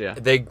happens. Yeah.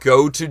 They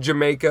go to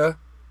Jamaica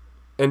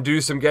and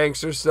do some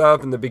gangster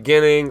stuff in the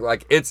beginning.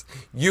 Like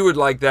you would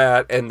like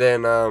that, and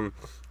then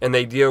and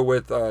they deal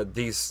with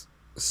these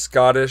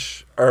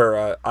Scottish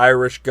or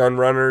Irish gun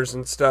runners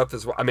and stuff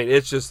as well. I mean,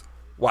 it's just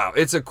wow.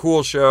 It's a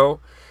cool show.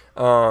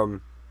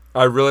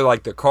 I really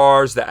like the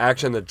cars, the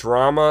action, the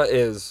drama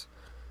is,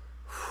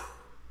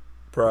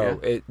 bro.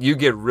 Yeah. You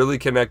get really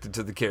connected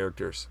to the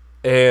characters,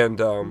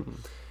 and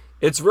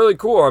it's really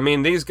cool. I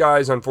mean, these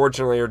guys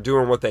unfortunately are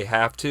doing what they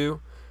have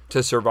to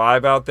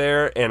survive out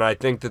there, and I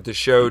think that the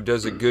show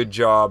does a good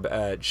job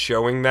at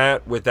showing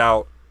that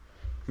without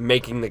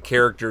making the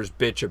characters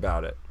bitch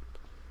about it.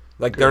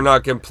 Like they're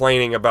not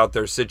complaining about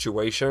their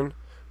situation;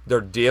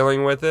 they're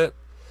dealing with it,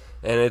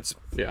 and it's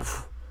Yeah.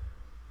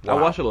 wow.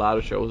 I watch a lot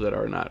of shows that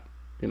are not,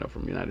 you know,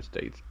 from the United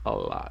States. A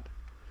lot.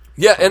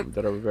 Yeah, and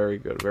That are very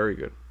good. Very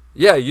good.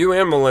 yeah, you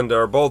and Melinda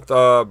are both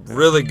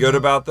really good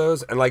about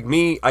those. And like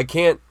me,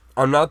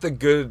 I'm not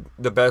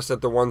the best at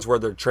the ones where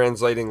they're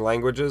translating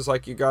languages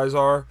like you guys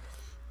are,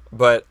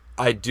 but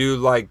I do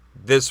like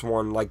this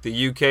one, like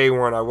the UK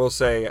one. I will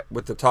say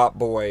with the Top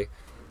Boy,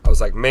 I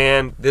was like,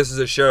 man, this is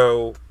a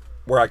show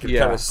where I could Yeah.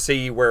 kind of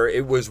see where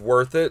it was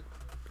worth it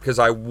because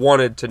I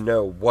wanted to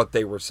know what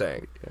they were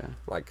saying. Yeah.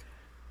 Like,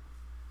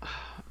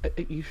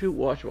 You should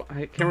watch.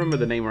 I can't remember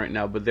the name right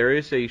now, but there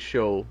is a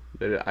show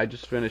that I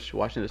just finished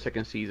watching the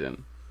second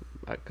season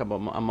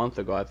a month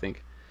ago, I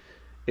think.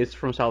 It's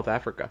from South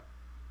Africa.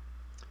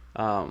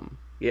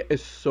 Yeah,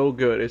 it's so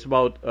good. It's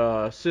about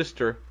a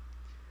sister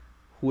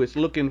who is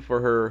looking for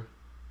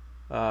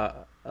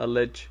her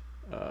alleged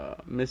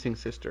missing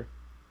sister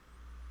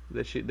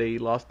that they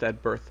lost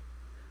at birth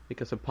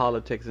because of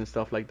politics and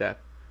stuff like that.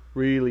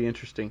 Really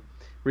interesting,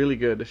 really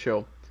good. The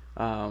show.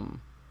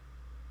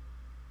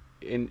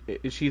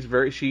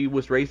 She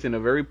was raised in a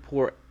very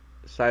poor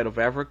side of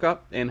Africa,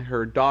 and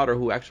her daughter,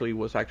 who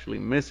was actually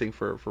missing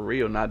for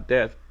real, not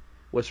dead,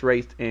 was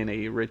raised in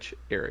a rich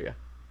area.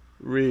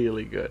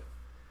 Really good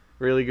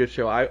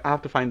show. I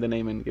have to find the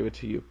name and give it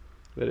to you.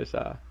 But it's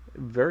a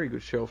very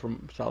good show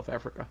from South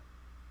Africa.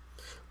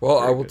 well,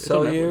 I Very will good. It's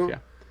on tell Netflix, you yeah.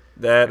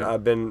 that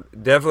I've been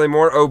definitely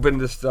more open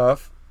to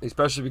stuff,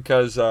 especially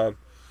because I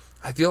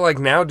feel like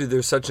now, dude,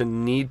 there's such a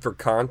need for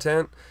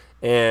content,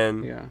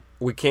 and Yeah.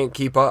 we can't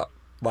keep up,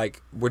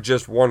 like, with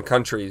just one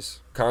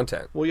country's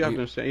content. Well, you have to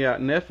understand. Yeah,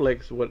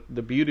 Netflix. What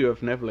the beauty of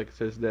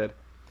Netflix is that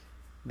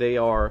they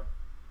are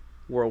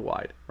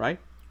worldwide, right?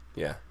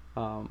 Yeah.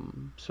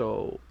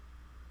 So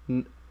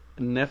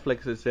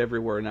Netflix is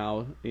everywhere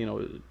now. You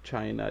know,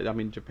 China. I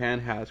mean, Japan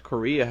has,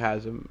 Korea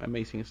has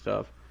amazing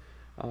stuff.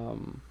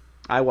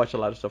 I watch a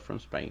lot of stuff from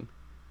Spain.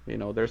 You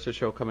know, there's a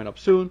show coming up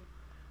soon.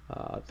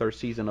 Third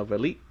season of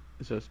Elite.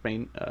 It's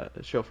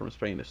a show from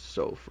Spain. Is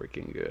so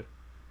freaking good.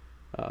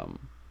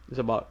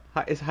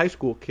 It's high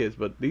school kids,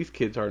 but these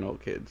kids are no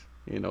kids.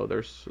 You know, They're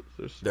it's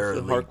a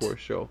elite. hardcore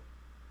show.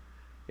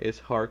 It's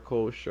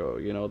hardcore show.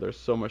 You know, there's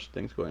so much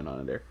things going on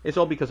in there. It's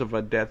all because of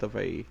a death of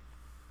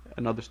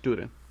another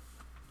student.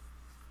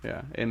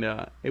 Yeah, and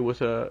it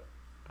was a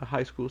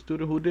high school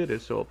student who did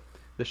it. So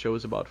the show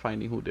is about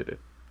finding who did it.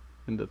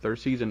 And the third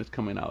season is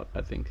coming out,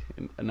 I think,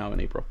 now in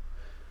April.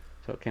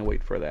 So I can't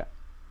wait for that.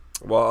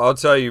 Well, I'll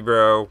tell you,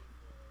 bro.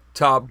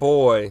 Top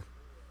Boy.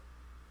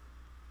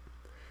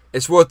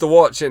 It's worth the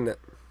watch, isn't it?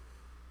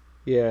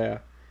 Yeah.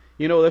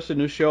 You know, there's a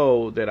new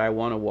show that I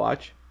want to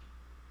watch.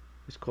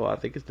 It's called, I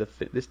think it's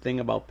this thing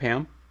about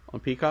Pam on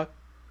Peacock.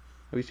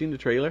 Have you seen the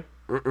trailer?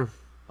 Mm-mm.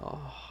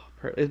 Oh,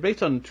 it's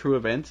based on true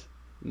events.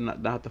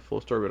 Not the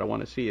full story, but I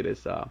want to see it.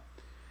 It's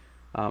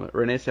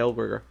Renee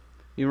Zellweger.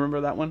 You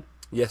remember that one?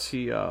 Yes.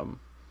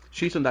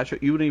 She's on that show.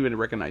 You wouldn't even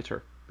recognize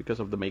her because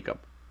of the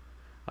makeup.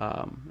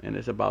 And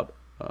it's about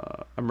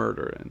a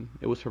murder, and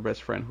it was her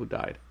best friend who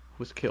died, who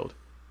was killed,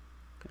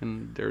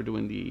 and they're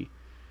doing the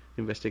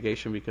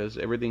investigation because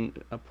everything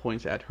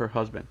points at her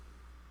husband.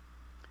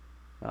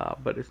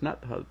 But it's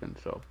not the husband,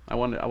 so I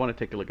want to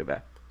take a look at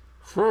that.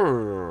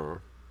 Hmm.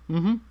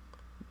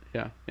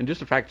 Yeah, and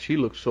just the fact she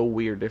looks so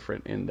weird,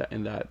 different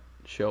in that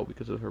show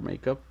because of her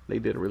makeup, they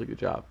did a really good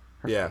job.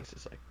 Her Yeah. face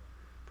is like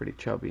pretty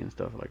chubby and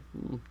stuff. Like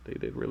they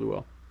did really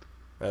well.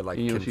 I like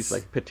And, she's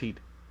like petite.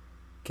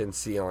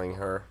 concealing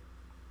her.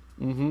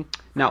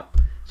 Now,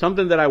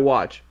 something that I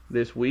watched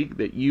this week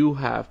that you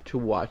have to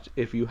watch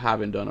if you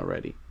haven't done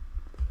already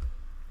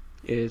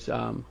is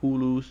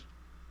Hulu's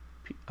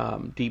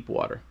Deep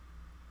Water.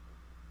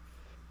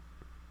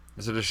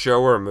 Is it a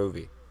show or a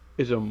movie?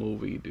 It's a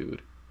movie,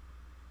 dude.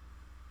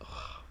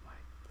 Oh my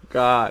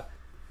God,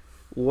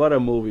 what a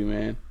movie,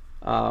 man!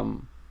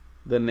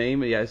 The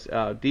name, yes,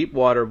 Deep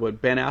Water with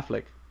Ben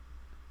Affleck,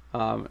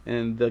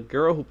 and the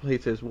girl who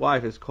plays his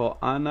wife is called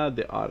Ana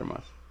de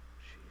Armas.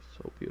 She's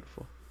so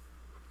beautiful,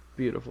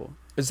 beautiful.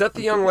 Is that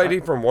the young lady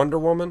from Wonder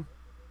Woman?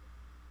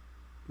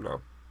 No.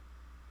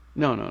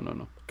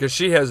 No. Because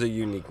she has a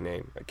unique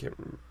name. I can't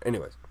remember.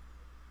 Anyways.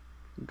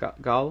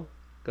 Gal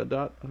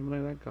Gadot,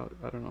 something like that.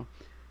 I don't know,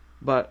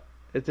 but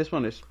this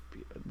one is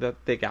that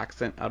thick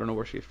accent. I don't know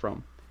where she's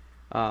from.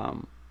 Let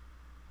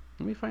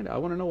me find out. I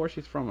want to know where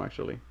she's from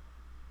actually.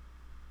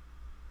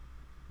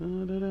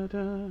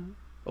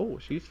 Oh,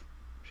 she's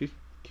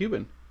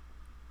Cuban.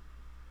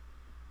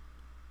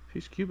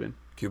 She's Cuban.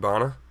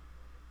 Cubana?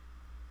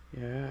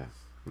 Yeah.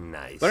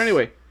 Nice. But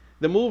anyway,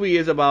 the movie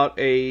is about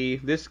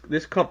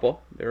this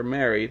couple. They're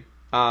married.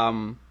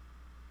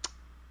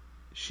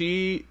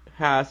 She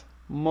has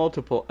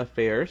multiple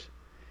affairs,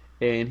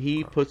 and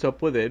he puts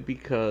up with it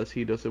because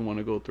he doesn't want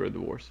to go through a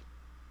divorce.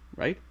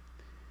 Right?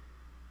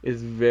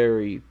 It's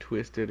very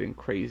twisted and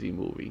crazy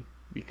movie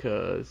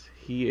because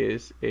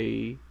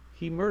he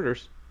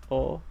murders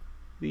all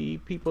the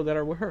people that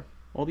are with her.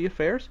 All the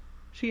affairs,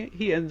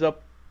 he ends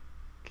up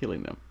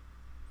killing them.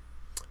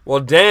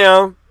 Well,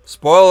 damn.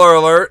 Spoiler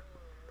alert.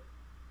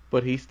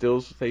 But he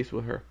still stays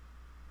with her.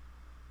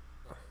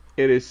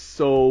 It's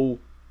so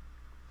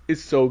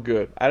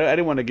good. I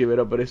didn't want to give it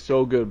up, but it's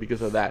so good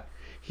because of that.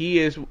 She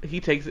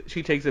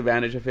takes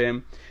advantage of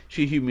him.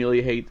 She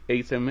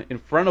humiliates him in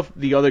front of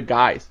the other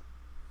guys.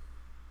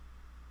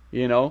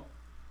 You know?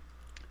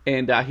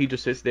 And he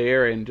just sits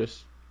there and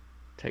just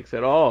takes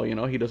it all, you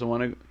know? He doesn't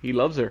want to, he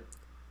loves her,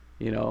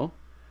 you know?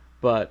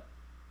 But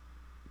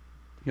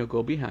he'll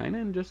go behind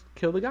and just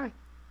kill the guy.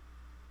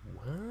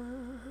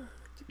 What?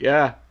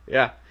 Yeah.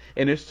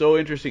 And it's so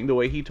interesting the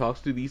way he talks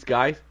to these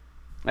guys.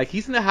 Like,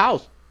 he's in the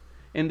house,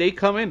 and they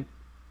come in.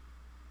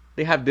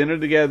 They have dinner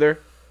together,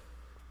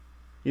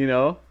 you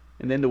know?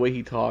 And then the way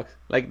he talks.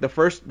 Like, the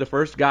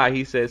first guy,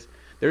 he says,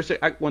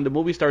 when the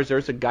movie starts,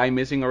 there's a guy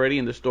missing already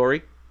in the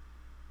story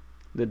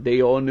that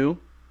they all knew.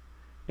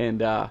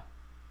 And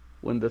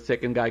when the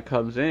second guy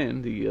comes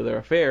in, the other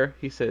affair,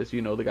 he says,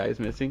 you know, the guy is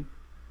missing.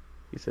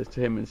 He says to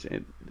him,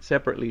 and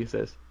separately, he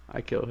says, I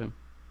killed him.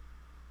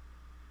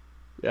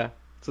 Yeah.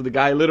 So the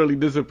guy literally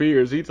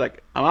disappears. He's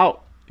like, I'm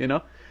out, you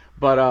know?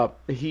 But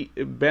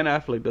Ben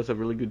Affleck does a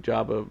really good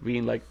job of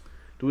being like,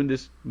 doing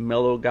this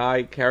mellow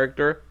guy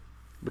character,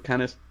 but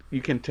kind of,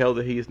 you can tell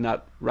that he is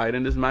not right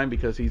in his mind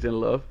because he's in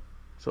love.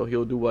 So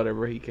he'll do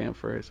whatever he can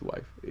for his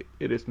wife.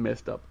 It is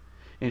messed up.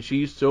 And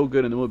she's so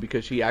good in the movie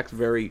because she acts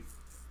very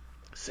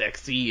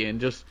sexy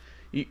and just,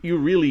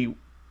 you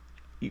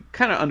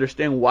kind of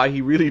understand why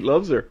he really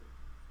loves her.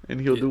 And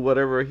he'll do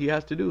whatever he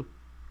has to do.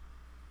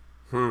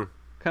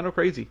 Kind of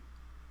crazy.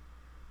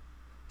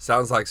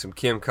 Sounds like some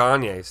Kim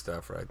Kanye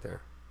stuff right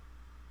there.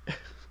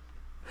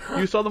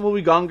 You saw the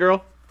movie Gone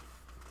Girl?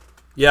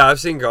 Yeah,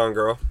 I've seen Gone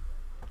Girl.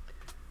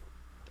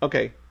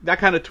 Okay, that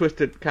kind of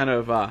twisted kind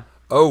of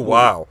Oh,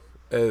 wow.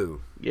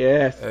 Oh.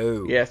 Yes.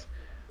 Oh. Yes.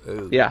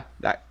 Oh. Yeah,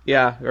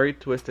 very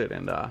twisted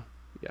and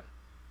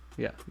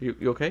yeah. You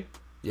okay?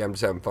 Yeah, I'm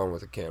just having fun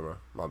with the camera.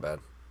 My bad.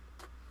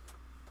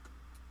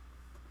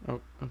 Oh,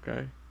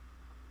 okay.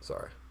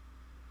 Sorry.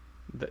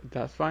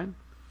 That's fine.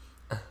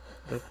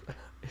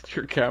 It's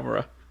your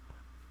camera.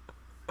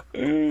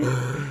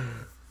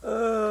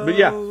 But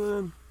yeah,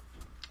 man.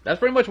 that's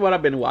pretty much what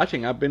I've been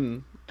watching. I've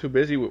been too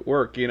busy with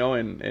work, you know,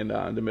 and in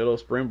the middle of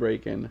spring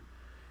break and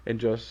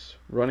just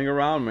running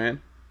around,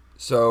 man.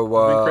 So,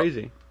 It's been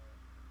crazy.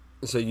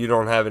 So you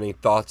don't have any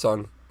thoughts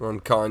on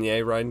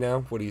Kanye right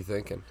now? What are you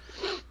thinking?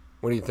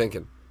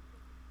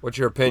 What's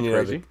your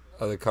opinion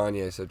of the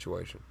Kanye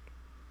situation?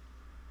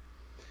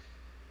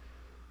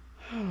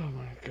 Oh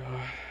my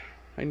god,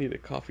 I need a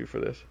coffee for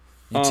this.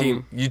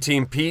 You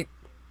team Pete?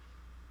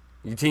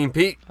 You team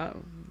Pete?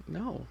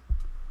 No.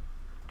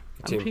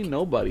 You I'm team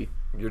nobody.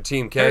 Your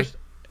team K?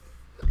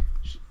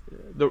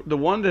 the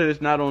one that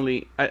is not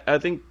only I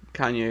think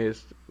Kanye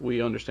is,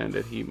 we understand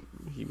that he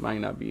might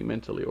not be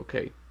mentally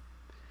okay,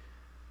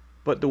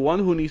 but the one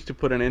who needs to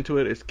put an end to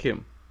it is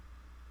Kim.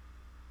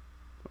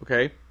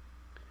 Okay,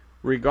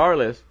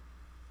 regardless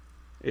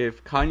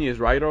if Kanye is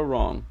right or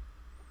wrong,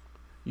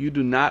 you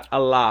do not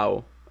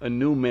allow a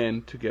new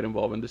man to get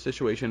involved in the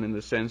situation, in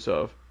the sense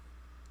of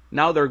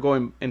now they're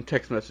going in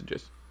text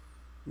messages,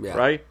 Yeah.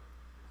 right?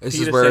 This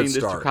Peter's is where it saying this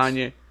starts. to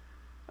Kanye.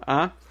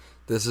 Huh?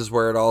 This is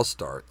where it all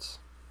starts.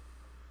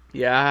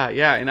 Yeah,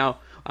 yeah. And now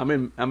I'm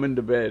in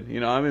the bed. You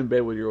know, I'm in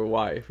bed with your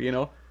wife. You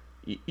know,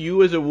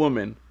 you as a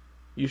woman,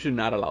 you should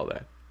not allow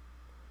that.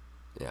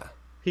 Yeah.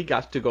 He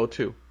got to go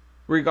too,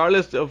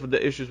 regardless of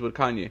the issues with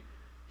Kanye.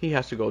 He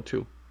has to go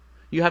too.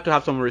 You have to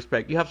have some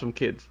respect. You have some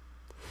kids.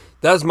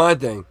 That's my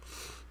thing.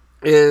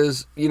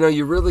 Is, you know,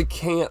 you really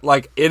can't,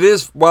 like, it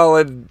is, while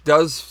it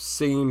does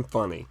seem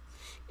funny,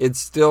 it's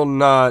still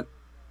not,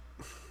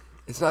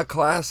 it's not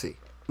classy.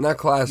 Not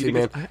classy,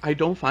 man. I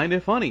don't find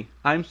it funny.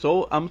 I'm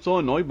so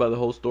annoyed by the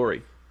whole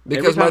story.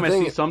 Because every time my I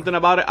thing, see something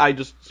about it, I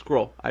just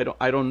scroll. I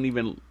don't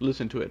even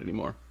listen to it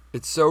anymore.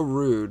 it's so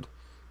rude.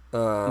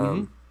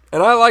 And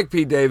I like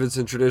Pete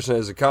Davidson traditionally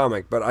as a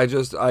comic, but I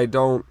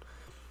don't.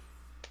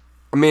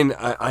 I mean,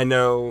 I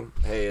know,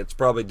 hey, it's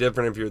probably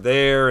different if you're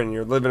there and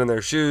you're living in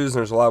their shoes, and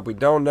there's a lot we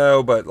don't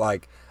know, but,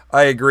 like,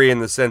 I agree in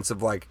the sense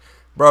of, like,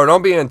 bro,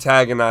 don't be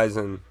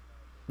antagonizing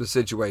the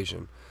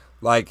situation.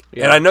 Like,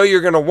 Yeah. and I know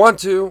you're going to want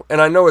to, and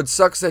I know it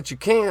sucks that you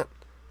can't,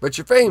 but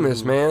you're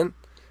famous, man.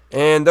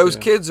 And those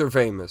kids are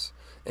famous.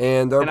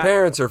 And their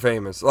parents are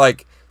famous.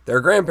 Like, their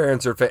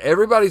grandparents are famous.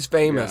 Everybody's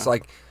famous. Yeah.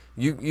 Like,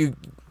 you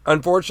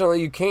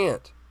unfortunately, you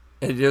can't.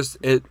 Yeah.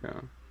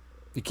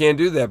 You can't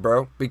do that,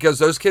 bro. Because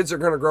those kids are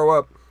going to grow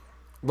up.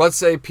 Let's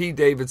say Pete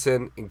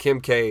Davidson and Kim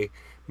K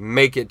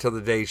make it till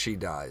the day she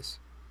dies.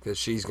 Because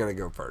she's going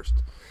to go first.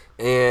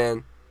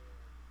 And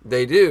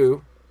they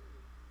do.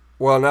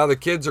 Well, now the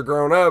kids are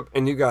grown up,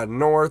 and you got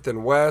North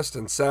and West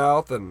and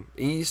South and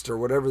East, or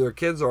whatever their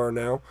kids are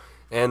now.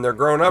 And they're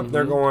grown up, and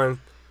they're going...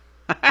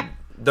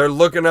 They're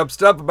looking up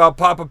stuff about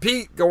Papa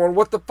Pete, going,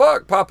 what the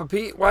fuck, Papa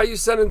Pete? Why are you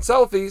sending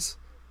selfies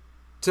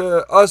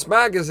to Us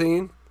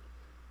Magazine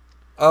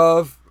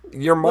of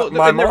your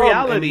my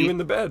mom and you in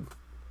the bed?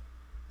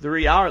 The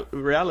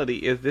reality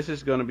is this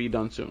is going to be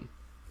done soon.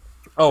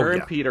 Oh, Her yeah.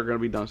 and Pete are going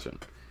to be done soon.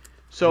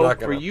 So Not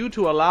for gonna- you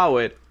to allow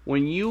it,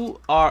 when you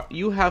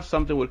have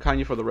something with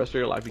Kanye for the rest of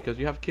your life because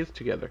you have kids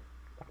together.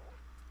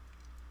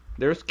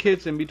 There's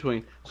kids in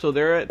between, so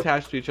they're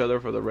attached to each other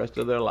for the rest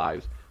of their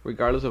lives,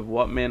 regardless of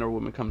what man or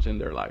woman comes in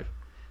their life.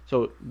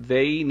 So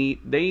they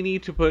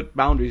need to put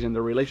boundaries in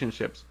their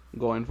relationships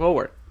going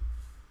forward.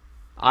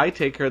 I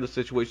take care of the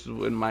situations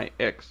with my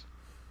ex.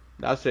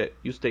 That's it.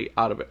 You stay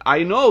out of it.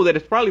 I know that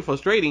it's probably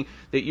frustrating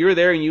that you're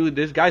there and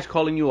this guy's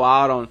calling you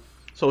out on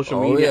social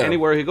Oh, media yeah.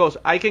 anywhere he goes.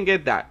 I can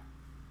get that.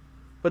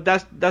 But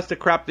that's the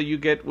crap that you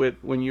get with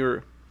when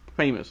you're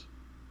famous.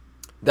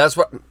 That's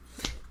what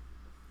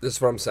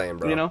I'm saying,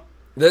 bro. You know?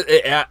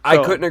 I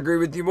So- couldn't agree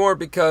with you more,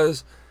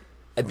 because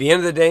at the end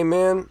of the day,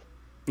 man,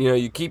 you know,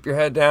 you keep your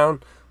head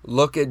down.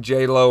 Look at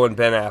J-Lo and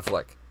Ben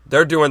Affleck.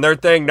 They're doing their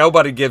thing.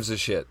 Nobody gives a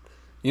shit.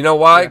 You know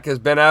why? Yeah. Because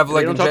Ben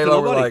Affleck don't and talk to J-Lo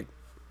were nobody. like,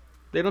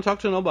 They don't talk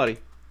to nobody.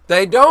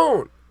 they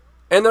don't.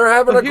 And they're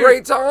having But a here-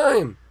 great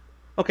time.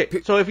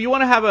 Okay, so if you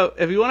want to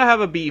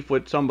have a beef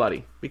with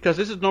somebody, because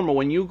this is normal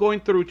when you're going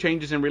through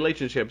changes in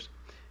relationships,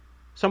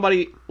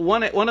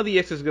 one of the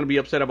exes is going to be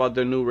upset about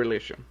their new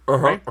relation.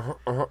 Right?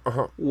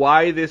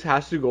 Why this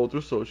has to go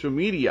through social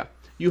media?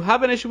 You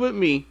have an issue with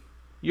me.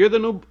 You're the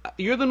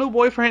new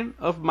boyfriend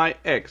of my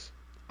ex.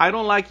 I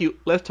don't like you.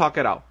 Let's talk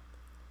it out.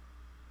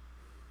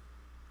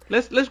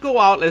 Let's go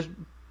out. Let's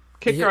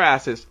kick Yeah. our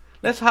asses.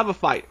 Let's have a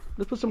fight.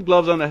 Let's put some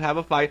gloves on and have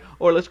a fight,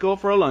 or let's go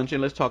for a lunch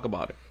and let's talk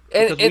about it.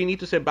 Because we need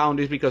to set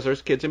boundaries because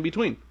there's kids in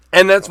between.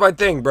 And that's my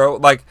thing, bro.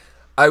 Like,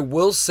 I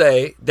will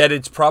say that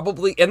it's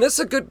probably, and this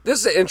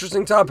is an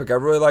interesting topic. I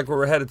really like where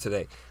we're headed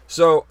today.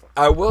 So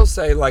I will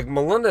say, like,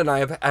 Melinda and I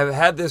have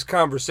had this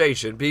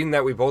conversation, being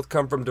that we both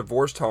come from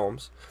divorced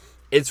homes.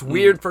 It's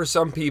weird for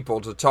some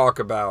people to talk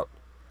about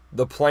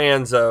the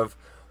plans of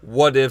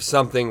what if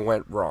something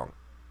went wrong.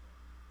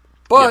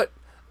 But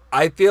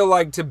I feel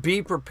like to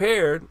be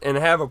prepared and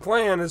have a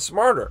plan is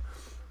smarter.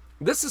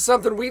 This is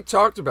something we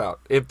talked about.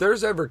 If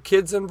there's ever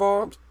kids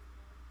involved,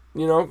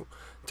 you know,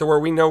 to where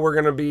we know we're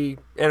going to be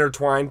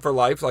intertwined for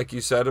life, like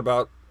you said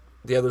about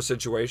the other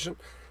situation,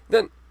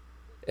 then,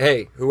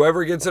 hey,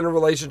 whoever gets in a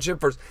relationship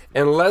first,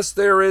 unless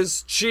there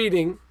is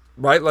cheating,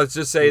 right? Let's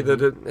just say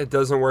that it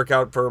doesn't work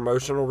out for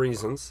emotional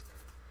reasons.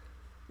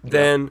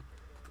 Then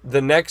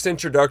the next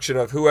introduction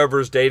of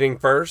whoever's dating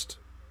first,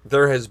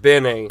 there has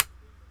been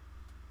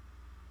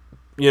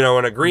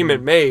an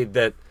agreement made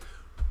that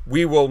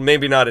we will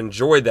maybe not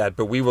enjoy that,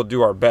 but we will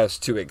do our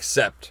best to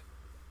accept.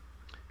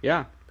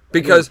 Yeah.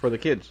 Because- for the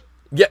kids.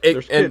 Yeah,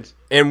 There's kids.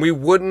 and we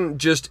wouldn't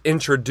just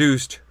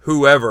introduce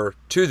whoever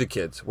to the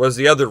kids. Was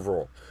the other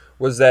rule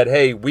was that,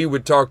 hey, we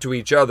would talk to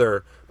each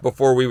other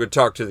before we would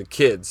talk to the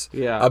kids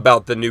Yeah.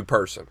 about the new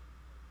person.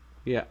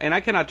 Yeah, and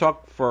I cannot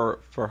talk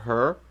for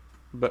her,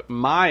 But in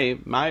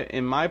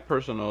my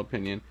personal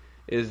opinion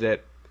is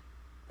that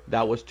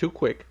was too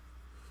quick,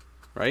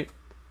 right?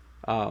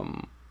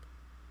 And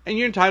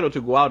you're entitled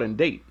to go out and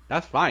date.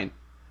 That's fine.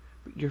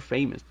 But you're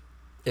famous.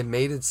 It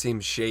made it seem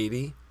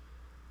shady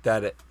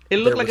that It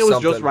looked like it was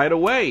just something- right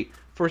away.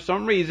 For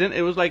some reason,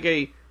 it was like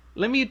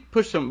let me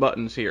push some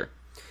buttons here.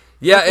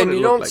 Yeah, That's what and it you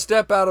looked don't like.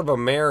 step out of a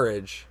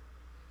marriage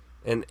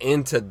and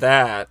into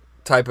that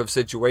type of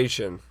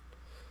situation.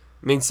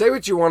 I mean, say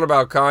what you want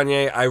about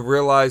Kanye. I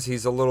realize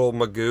he's a little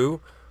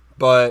magoo,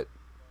 but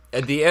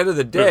at the end of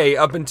the day,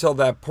 up until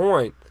that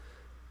point,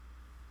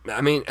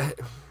 I mean,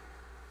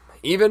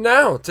 even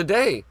now,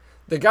 today,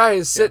 the guy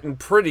is sitting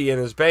pretty in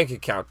his bank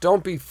account.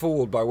 Don't be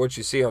fooled by what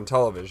you see on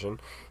television.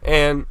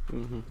 And,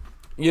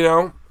 you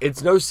know,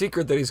 it's no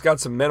secret that he's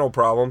got some mental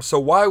problems. So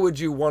why would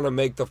you want to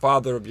make the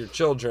father of your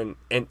children,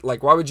 and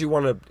like, why would you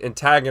want to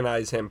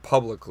antagonize him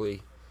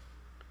publicly?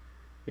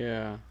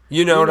 Yeah.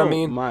 You know what I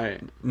mean?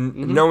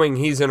 Mm-hmm. Knowing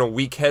he's in a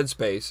weak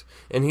headspace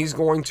and he's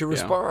going to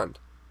respond.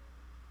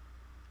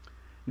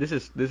 This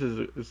is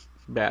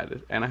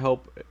bad, and I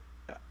hope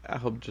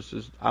just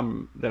as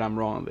I'm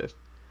wrong on this.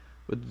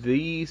 But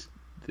the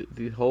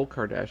whole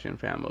Kardashian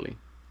family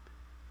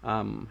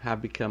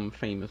have become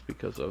famous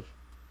because of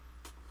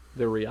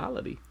the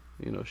reality,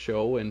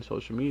 show and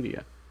social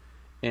media,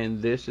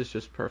 and this is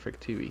just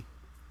perfect TV.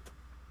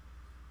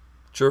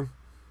 True.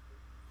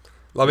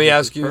 Let me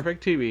ask you.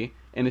 Perfect TV,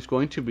 and it's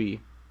going to be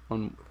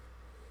on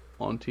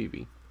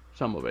TV.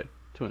 Some of it,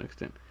 to an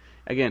extent.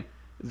 Again,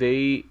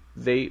 they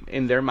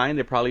in their mind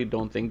they probably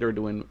don't think they're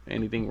doing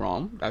anything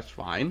wrong. That's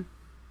fine,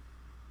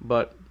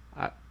 but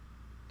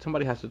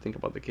somebody has to think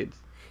about the kids.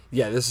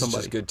 Yeah, this is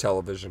just good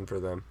television for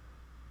them.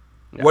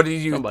 Yeah, What do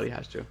you? Somebody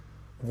has to.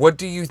 What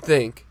do you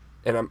think?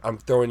 And I'm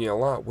throwing you a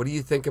lot. What do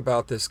you think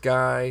about this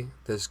guy,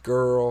 this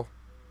girl,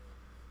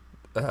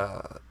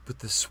 with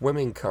the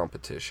swimming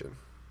competition?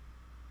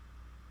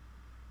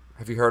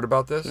 Have you heard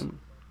about this?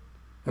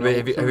 Have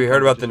you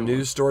heard about the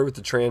news story with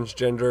the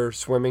transgender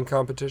swimming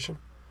competition?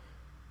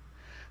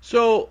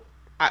 So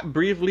I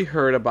briefly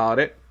heard about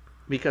it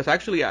because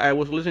actually I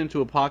was listening to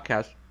a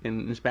podcast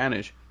in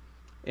Spanish,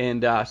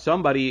 and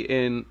somebody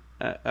in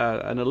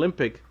an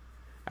Olympic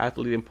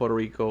athlete in Puerto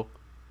Rico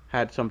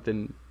had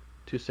something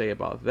to say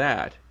about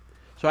that.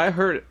 So I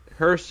heard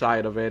her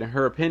side of it and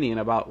her opinion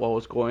about what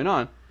was going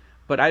on,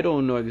 but I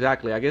don't know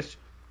exactly. I guess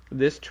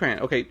this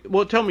trend. Okay,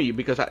 well, tell me,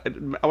 because I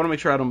want to make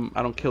sure I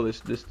don't kill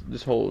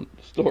this whole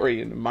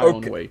story in my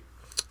own way.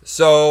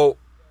 So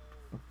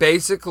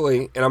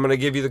basically, and I'm going to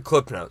give you the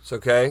clip notes,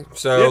 okay?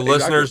 So Yeah,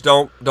 listeners,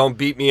 don't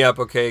beat me up,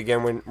 okay?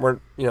 Again, when we're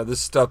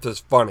this stuff is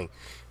funny.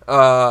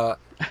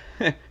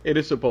 It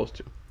is supposed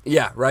to.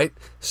 Yeah, right?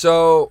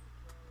 So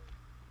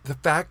the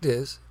fact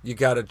is, you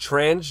got a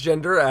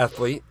transgender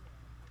athlete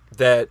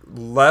that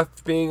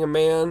left being a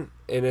man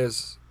and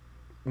is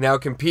now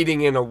competing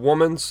in a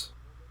woman's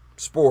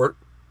sport,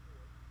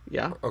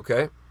 Yeah.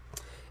 okay?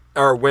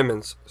 Or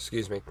women's,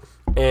 excuse me.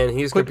 And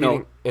he's Quick competing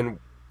note. in...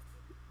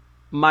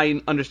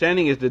 My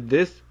understanding is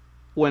that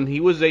when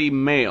he was a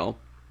male,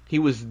 he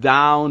was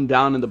down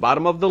in the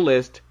bottom of the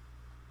list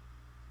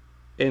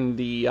in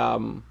the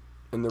In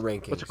the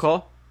rankings. what's it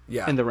called?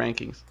 Yeah. In the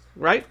rankings,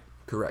 right?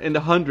 Correct. In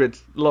the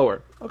hundreds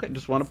lower. Okay,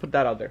 just want to put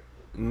that out there.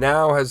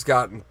 Now has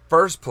gotten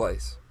first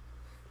place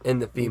in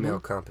the female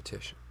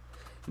competition.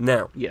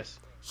 Now, Yes.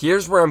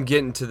 here's where I'm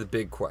getting to the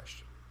big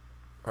question.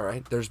 All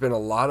right? There's been a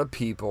lot of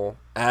people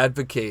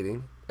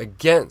advocating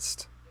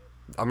against...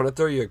 I'm going to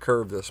throw you a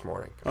curve this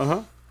morning.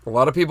 Uh-huh. A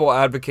lot of people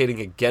advocating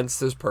against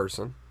this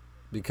person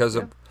because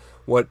of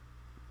what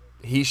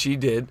she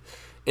did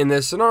in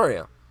this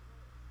scenario.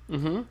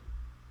 Mm-hmm.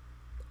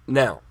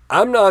 Now,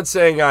 I'm not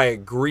saying I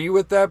agree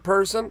with that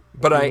person,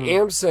 but I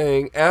am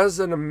saying as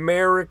an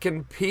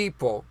American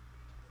people,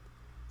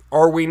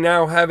 are we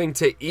now having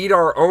to eat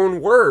our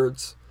own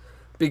words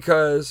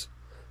because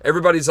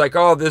everybody's like,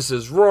 oh, this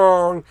is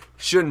wrong,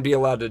 shouldn't be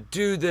allowed to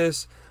do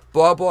this,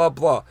 blah, blah,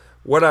 blah.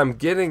 What I'm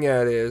getting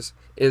at is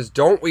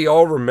don't we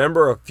all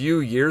remember a few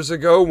years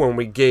ago when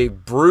we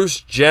gave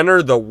Bruce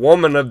Jenner the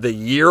Woman of the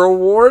Year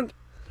award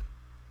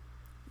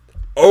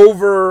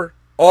over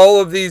all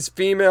of these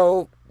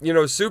female,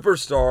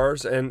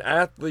 superstars and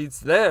athletes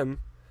then,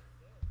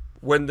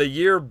 when the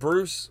year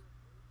Bruce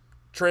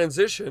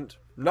transitioned,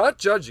 not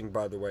judging,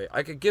 by the way,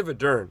 I could give a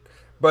darn,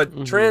 but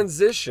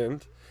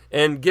transitioned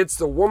and gets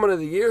the Woman of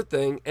the Year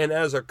thing, and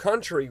as a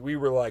country, we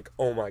were like,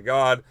 oh my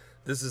God,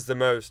 this is the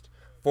most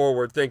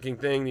forward-thinking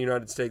thing the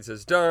United States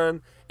has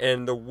done,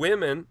 and the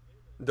women,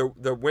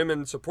 the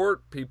women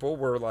support people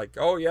were like,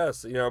 oh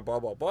yes, blah,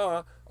 blah,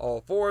 blah,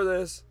 all for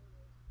this.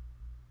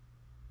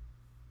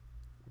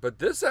 But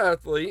this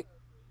athlete,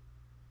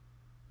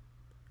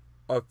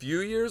 a few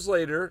years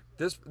later,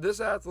 this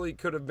athlete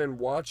could have been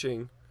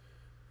watching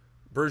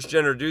Bruce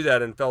Jenner do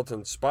that and felt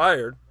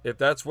inspired, if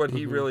that's what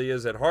he really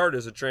is at heart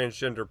as a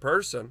transgender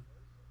person,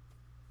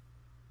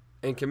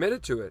 and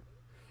committed to it.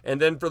 And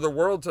then for the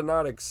world to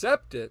not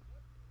accept it,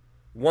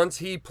 once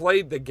he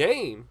played the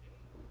game,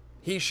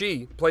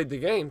 she played the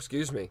game,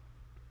 excuse me.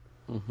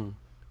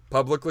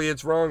 Publicly,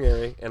 it's wrong,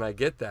 Ari, and I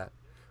get that.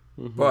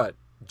 But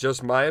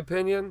just my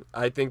opinion,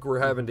 I think we're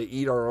having to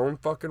eat our own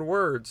fucking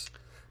words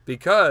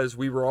because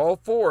we were all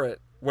for it.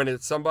 When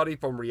it's somebody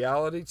from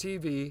reality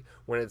TV,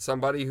 when it's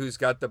somebody who's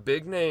got the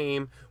big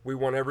name, we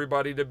want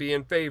everybody to be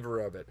in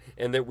favor of it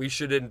and that we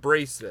should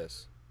embrace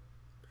this.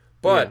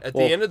 But at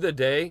the end of the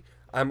day,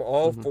 I'm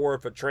all for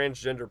if a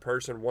transgender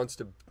person wants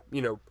to,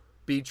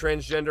 be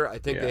transgender, I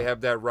think they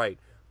have that right.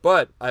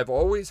 But I've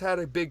always had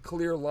a big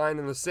clear line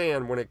in the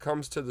sand when it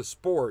comes to the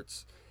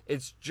sports.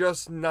 It's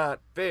just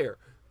not fair.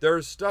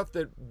 There's stuff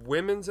that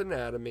women's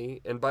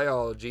anatomy and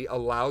biology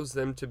allows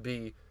them to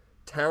be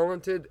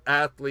talented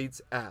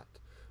athletes at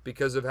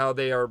because of how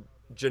they are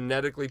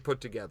genetically put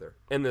together.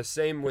 And the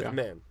same with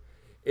men.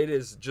 It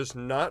is just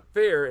not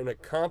fair in a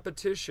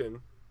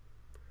competition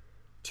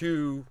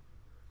to,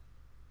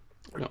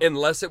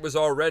 unless it was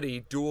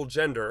already dual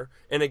gender.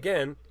 And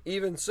again,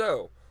 even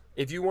so,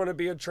 if you want to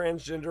be a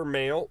transgender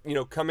male,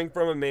 coming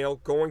from a male,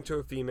 going to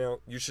a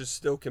female, you should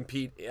still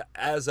compete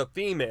as a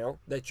female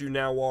that you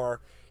now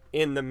are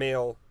in the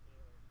male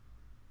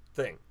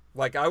thing.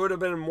 Like, I would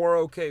have been more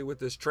okay with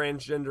this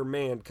transgender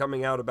man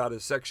coming out about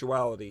his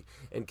sexuality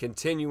and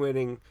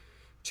continuing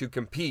to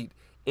compete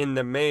in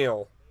the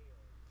male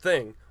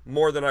thing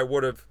more than I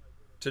would have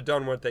to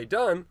done what they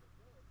done.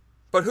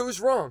 But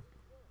who's wrong?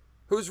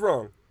 Who's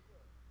wrong?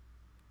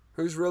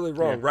 Who's really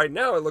wrong? Yeah. Right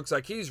now, it looks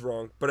like he's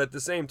wrong. But at the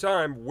same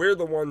time, we're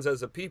the ones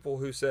as a people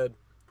who said,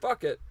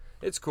 fuck it,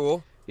 it's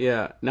cool.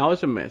 Yeah, now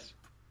it's a mess.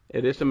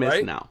 It is a mess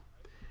Right? now.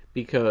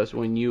 Because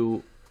when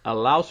you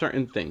allow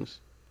certain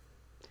things,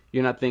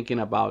 you're not thinking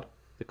about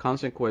the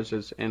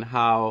consequences and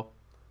how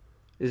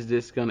is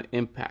this going to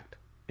impact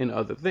in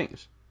other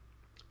things,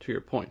 to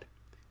your point.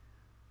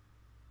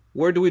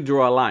 Where do we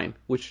draw a line?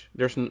 Which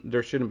there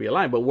shouldn't be a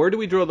line, but where do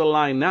we draw the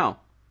line now?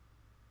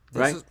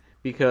 Right?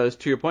 Because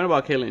to your point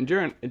about Caitlyn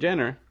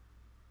Jenner,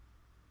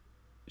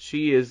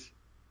 she's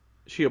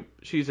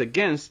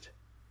against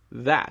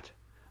that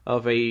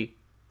of a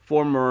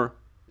former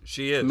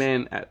She is.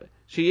 man.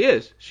 She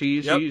is. She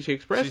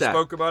expressed that. She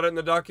spoke about it in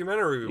the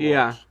documentary we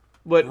Yeah, watched.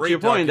 but Great to your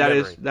point,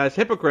 documentary. that's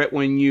hypocrite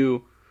when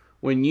you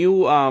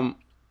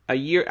a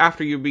year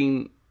after you've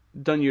been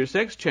done your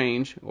sex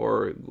change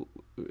or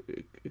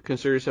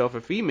consider yourself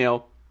a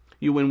female,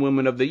 you win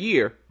Woman of the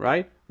Year,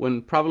 right?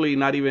 When probably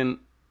not even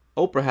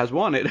Oprah has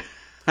won it.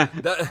 I'm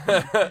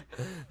a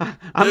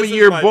This is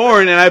year my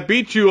born and I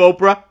beat you,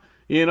 Oprah.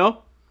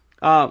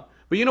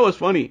 But you know what's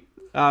funny?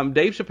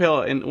 Dave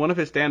Chappelle in one of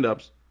his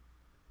stand-ups,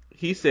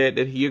 he said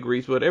that he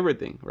agrees with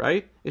everything,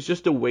 right? It's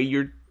just the way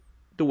you're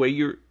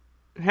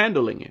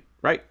handling it,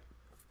 right?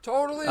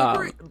 Totally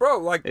agree. Bro,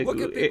 like, look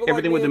at people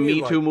everything like with the me Me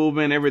and Too you,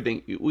 movement,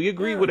 everything. We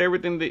agree with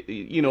everything that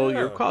your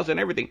Yeah. cause and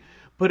everything.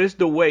 But it's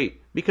the way,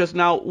 because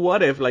now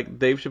what if, like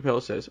Dave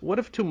Chappelle says, what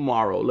if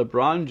tomorrow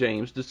LeBron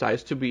James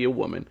decides to be a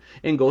woman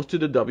and goes to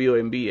the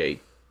WNBA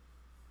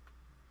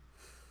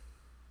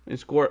and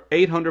score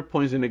 800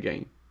 points in a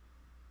game,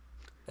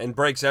 and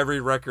breaks every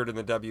record in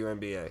the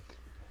WNBA.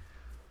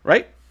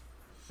 right?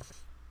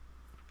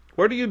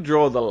 Where do you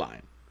draw the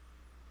line?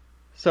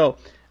 So,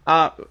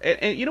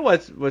 and you know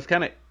what's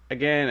kind of,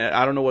 again,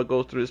 I don't know what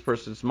goes through this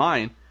person's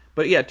mind,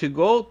 but yeah, to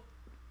go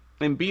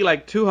and be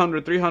like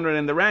 200, 300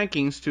 in the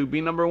rankings to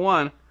be number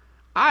one,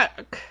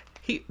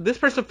 this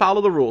person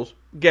followed the rules.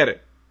 Get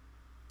it.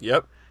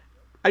 Yep.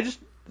 I just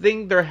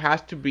think there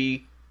has to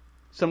be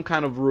some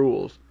kind of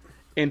rules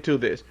into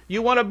this.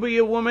 You want to be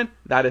a woman?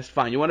 That is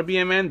fine. You want to be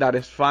a man? That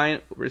is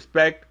fine.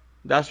 Respect.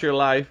 That's your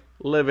life.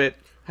 Live it.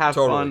 Have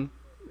Totally. fun.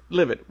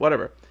 Live it.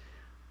 Whatever.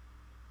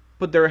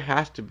 But there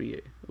has to be.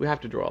 We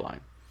have to draw a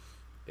line.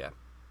 Yeah.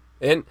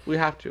 And We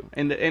have to.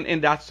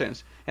 In that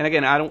sense. And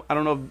again, I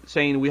don't know if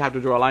saying we have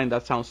to draw a line,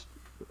 that sounds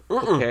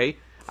okay.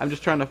 I'm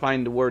just trying to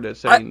find the word that's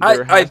saying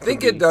there has I to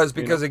think be, it does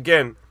you know. because,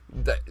 again,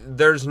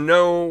 there's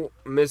no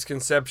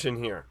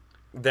misconception here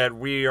that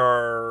we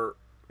are,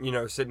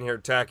 sitting here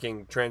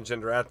attacking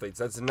transgender athletes.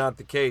 That's not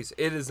the case.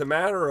 It is a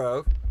matter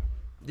of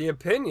the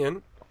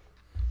opinion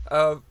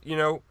of,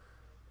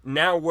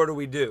 now what do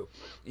we do?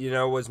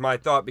 Was my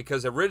thought,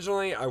 because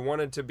originally I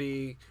wanted to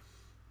be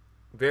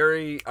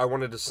I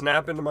wanted to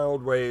snap into my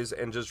old ways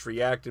and just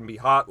react and be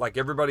hot like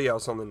everybody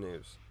else on the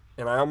news.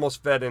 And I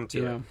almost fed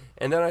into it.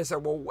 And then I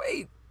said, well,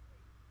 wait,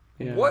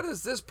 what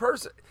is this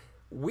person?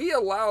 We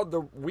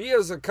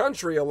as a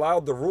country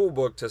allowed the rule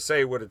book to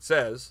say what it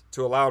says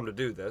to allow him to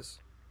do this,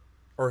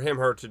 or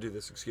her to do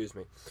this, excuse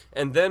me.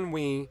 And then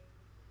we,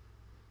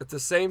 at the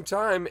same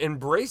time,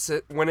 embrace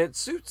it when it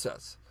suits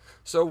us.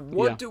 So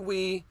what do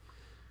we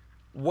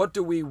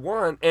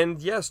want?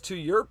 And yes, to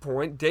your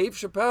point, Dave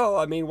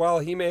Chappelle, I mean, while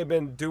he may have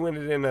been doing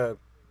it in a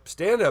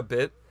stand-up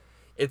bit,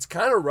 it's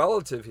kind of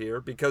relative here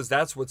because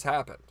that's what's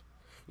happened.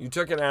 You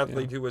took an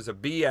athlete who was a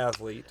B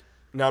athlete.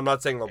 Now, I'm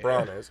not saying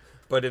LeBron is,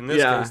 but in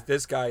this case,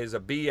 this guy is a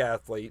B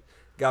athlete,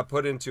 got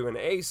put into an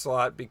A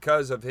slot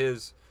because of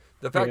the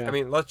fact, I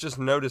mean, let's just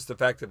notice the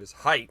fact of his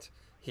height.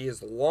 He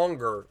is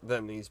longer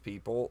than these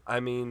people. I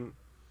mean,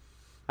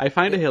 I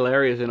find it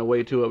hilarious in a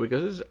way too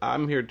because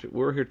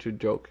we're here to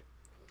joke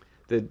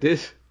that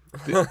this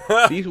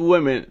These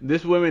women,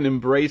 this women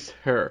embrace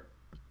her,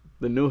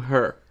 the new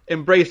her.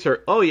 Embrace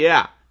her. Oh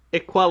yeah,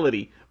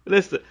 equality.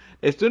 Listen,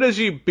 as soon as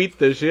you beat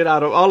the shit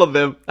out of all of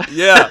them,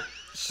 Yeah.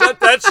 Shut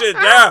that shit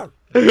down.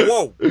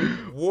 Whoa.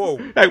 Whoa.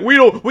 like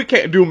we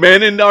can't do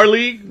men in our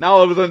league. Now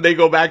all of a sudden they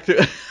go back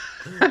to.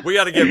 We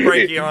got to get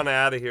Frankiana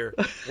out of here.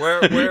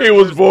 Where He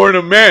was born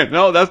a man.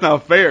 No, that's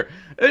not fair.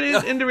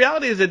 And the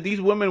reality is that these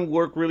women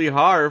work really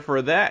hard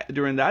for that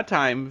during that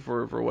time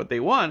for what they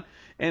want.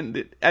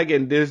 And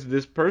again,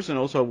 this person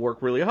also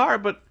worked really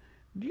hard, but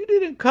you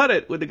didn't cut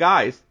it with the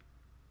guys.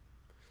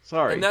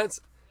 Sorry. And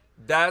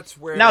that's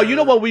where Now, you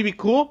know what would be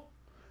cool?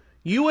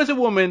 You as a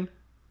woman,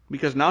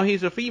 because now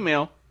he's a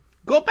female,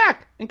 go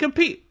back and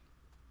compete.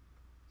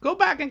 Go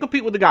back and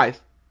compete with the guys.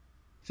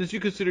 Since you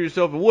consider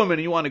yourself a woman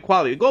and you want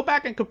equality, go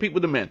back and compete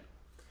with the men.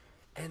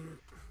 And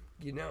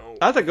you know,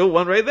 That's a good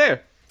one right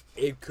there.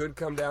 it could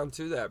come down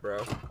to that,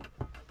 bro.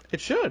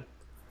 It should.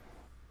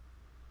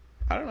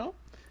 I don't know.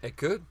 It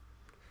could.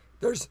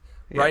 There's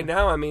right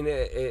now. I mean,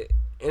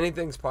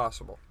 anything's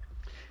possible.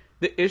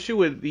 The issue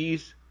with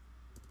these,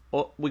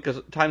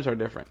 because times are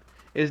different,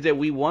 is that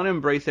we want to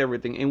embrace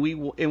everything, and we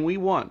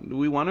want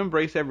to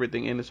embrace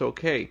everything, and it's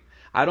okay.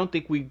 I don't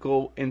think we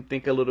go and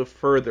think a little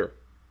further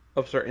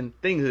of certain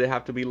things that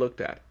have to be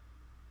looked at.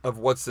 Of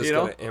what's this You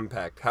know? going to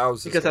impact?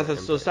 How's this? Because as gonna a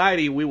impact?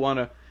 society, we want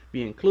to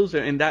be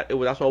inclusive, and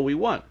that's all we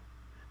want.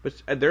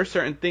 But there are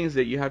certain things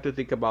that you have to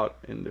think about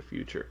in the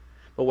future.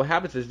 But what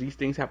happens is these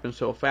things happen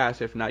so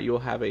fast. If not, you'll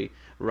have a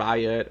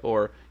riot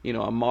or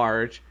a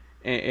march,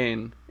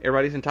 and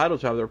everybody's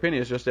entitled to have their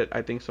opinion. It's just that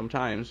I think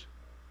sometimes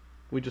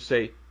we just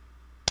say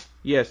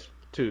yes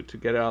to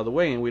get it out of the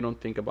way, and we don't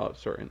think about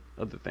certain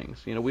other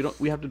things.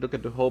 We have to look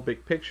at the whole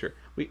big picture.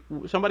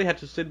 Somebody had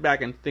to sit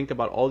back and think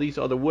about all these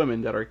other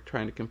women that are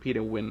trying to compete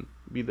and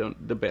be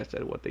the best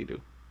at what they do.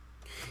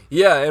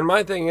 Yeah, and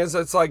my thing is,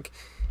 it's like,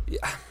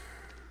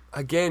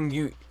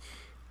 again,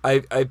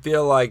 I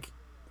feel like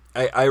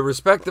I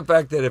respect the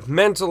fact that if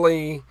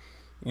mentally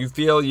you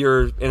feel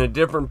you're in a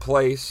different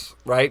place,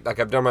 right? Like,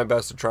 I've done my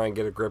best to try and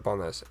get a grip on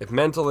this. If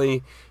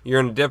mentally you're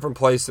in a different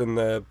place than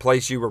the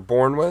place you were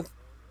born with,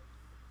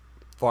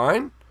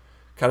 fine.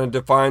 Kind of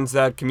defines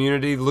that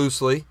community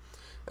loosely,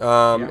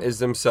 is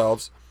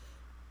themselves.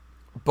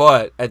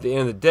 But at the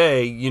end of the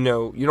day, you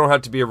don't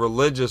have to be a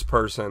religious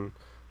person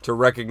to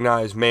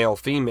recognize male,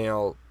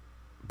 female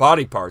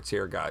body parts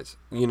here, guys.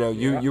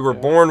 You were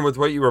born with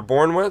what you were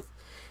born with,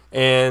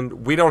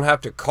 and we don't have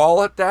to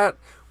call it that.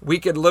 We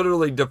could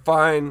literally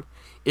define,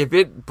 if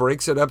it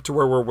breaks it up to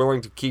where we're willing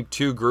to keep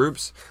two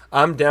groups,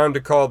 I'm down to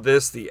call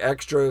this the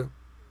extra,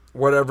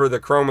 whatever the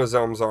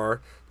chromosomes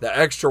are, the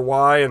extra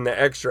Y and the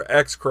extra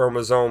X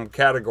chromosome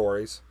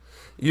categories.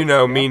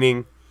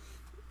 Meaning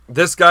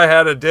this guy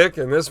had a dick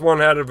and this one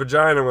had a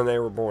vagina when they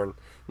were born.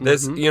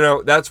 This,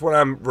 that's what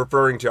I'm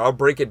referring to. I'll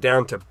break it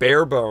down to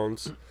bare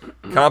bones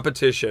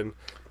competition,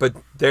 but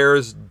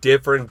there's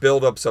different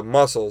buildups of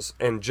muscles,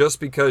 and just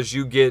because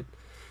you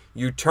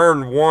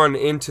turn one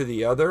into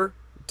the other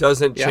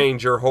doesn't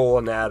change your whole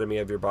anatomy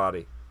of your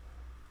body.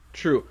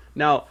 True.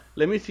 Now,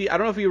 let me see. I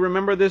don't know if you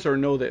remember this or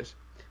know this.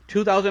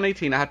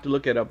 2018, I have to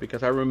look it up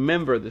because I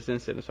remember this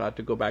incident, so I have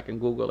to go back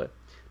and Google it.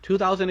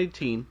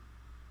 2018,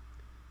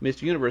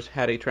 Miss Universe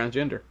had a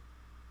transgender.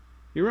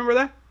 You remember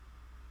that?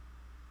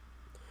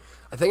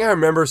 I think I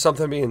remember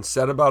something being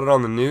said about it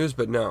on the news,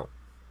 but no.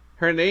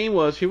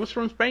 She was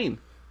from Spain.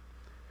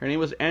 Her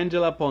name was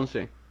Angela Ponce.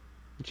 And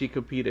she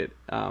competed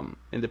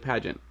in the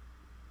pageant.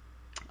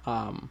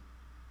 So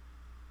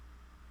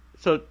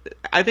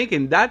I think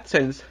in that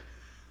sense,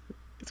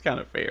 it's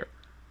kind of fair.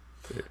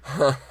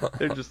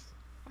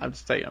 I'm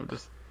just saying,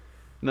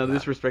 no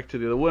disrespect to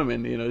the other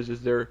women, it's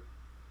just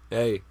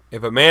Hey,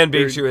 if a man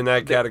beats you in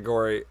that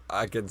category,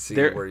 I can see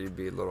where you'd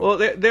be a little. Well,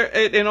 they're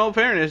in all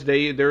fairness,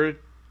 their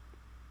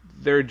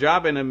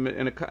job in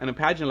a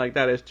pageant like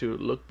that is to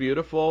look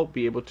beautiful,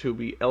 be able to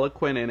be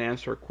eloquent and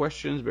answer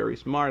questions, very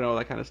smart, and all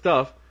that kind of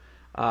stuff.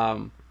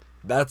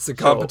 That's the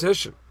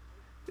competition.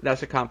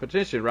 That's a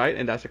competition, right?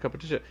 And that's a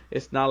competition.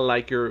 It's not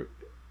like you're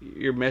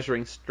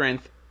measuring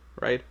strength,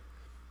 right?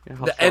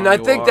 And I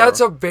think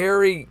that's a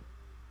very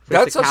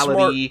that's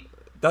smart.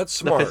 That's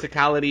smart. The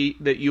physicality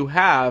that you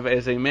have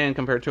as a man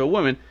compared to a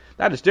woman,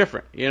 that is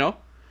different,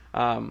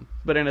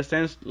 But in a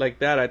sense like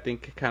that, I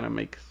think it kind of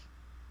makes.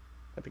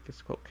 I think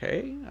it's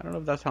okay. I don't know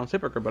if that sounds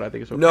hypocrite, but I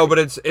think it's okay. No, but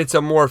it's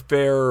a more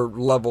fair,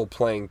 level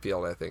playing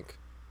field, I think.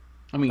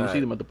 I mean, you see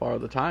them at the bar all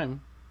the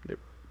time. You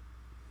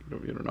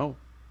don't know.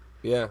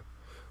 Yeah.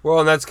 Well,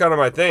 and that's kind of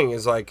my thing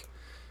is like,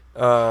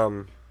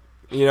 I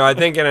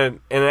think in an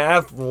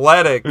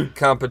athletic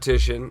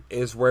competition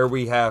is where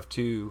we have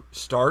to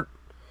start,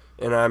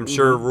 and I'm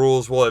sure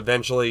rules will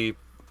eventually,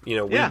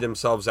 weed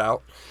themselves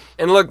out.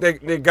 And look,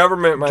 the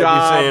government might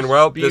be saying,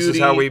 well, beauty, this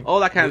is how we... all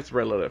that kind of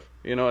relative.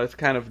 It's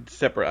kind of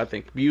separate, I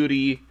think.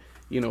 Beauty,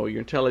 your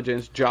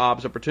intelligence,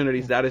 jobs,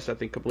 opportunities, that is, I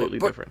think, completely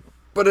different.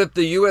 But if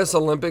the U.S.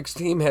 Olympics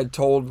team had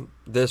told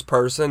this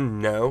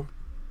person no,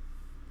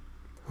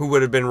 who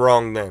would have been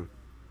wrong then?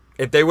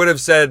 If they would have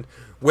said,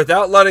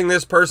 without letting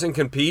this person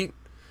compete,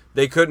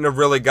 they couldn't have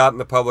really gotten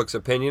the public's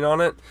opinion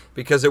on it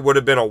because it would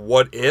have been a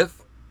what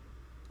if,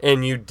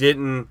 and you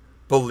didn't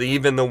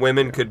believe in the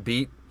women could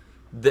beat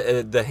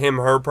the him,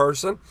 her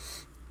person.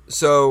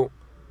 So,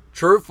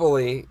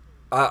 truthfully,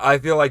 I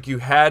feel like you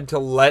had to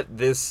let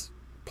this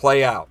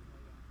play out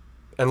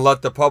and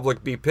let the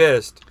public be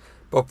pissed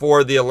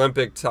before the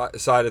Olympic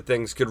side of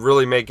things could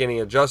really make any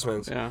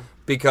adjustments. Yeah.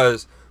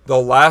 Because the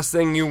last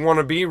thing you want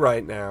to be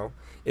right now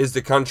is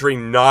the country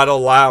not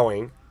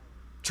allowing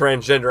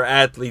transgender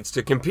athletes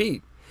to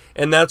compete.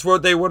 And that's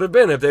what they would have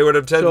been if they would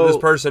have said to this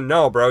person,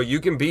 no, bro, you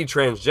can be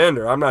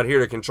transgender. I'm not here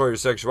to control your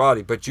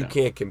sexuality, but you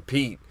can't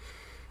compete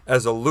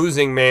as a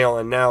losing male.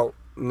 And now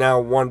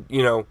one,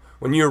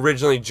 when you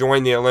originally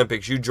joined the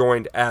Olympics, you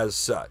joined as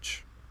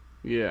such.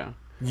 Yeah.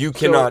 You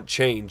cannot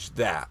change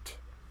that.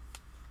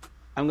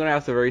 I'm going to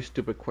ask a very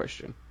stupid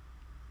question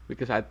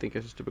because I think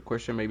it's a stupid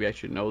question. Maybe I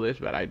should know this,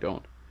 but I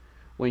don't.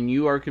 When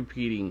you are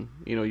competing,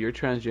 you're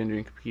transgender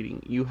and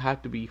competing, you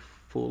have to be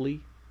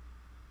fully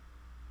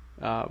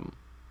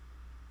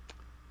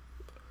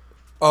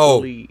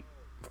fully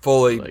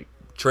like,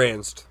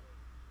 transed.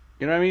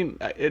 You know what I mean?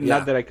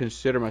 Not that I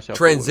consider myself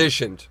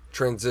transitioned.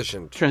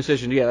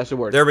 Yeah, that's the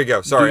word. There we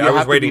go. Sorry, I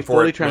was waiting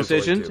for it. Do you have to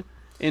be fully transitioned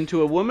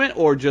into a woman,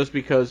 or just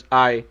because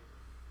I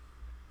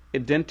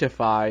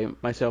identify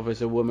myself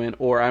as a woman,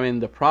 or I'm in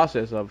the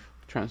process of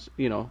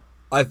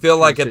I feel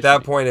like at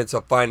that point it's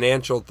a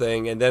financial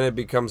thing, and then it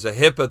becomes a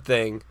HIPAA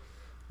thing.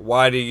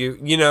 Why do you,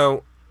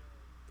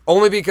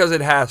 only because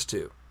it has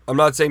to. I'm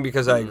not saying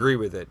because I agree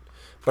with it,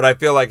 but I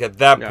feel like at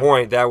that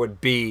point that would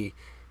be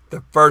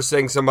the first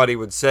thing somebody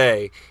would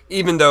say,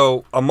 even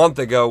though a month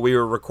ago we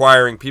were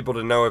requiring people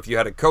to know if you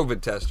had a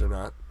COVID test or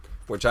not,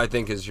 which I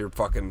think is your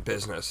fucking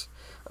business.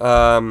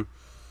 But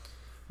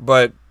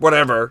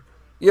whatever,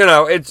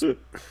 it's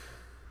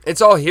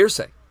all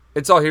hearsay.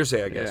 It's all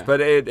hearsay, I guess. Yeah.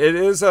 But it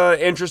is an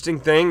interesting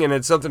thing, and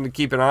it's something to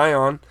keep an eye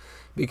on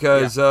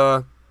because,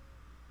 over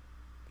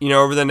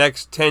the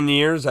next 10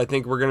 years, I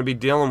think we're going to be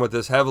dealing with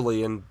this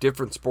heavily in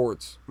different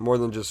sports, more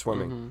than just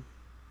swimming. Mm-hmm.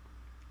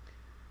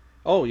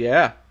 Oh,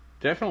 yeah,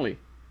 definitely.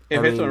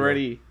 If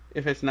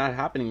it's not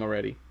happening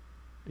already,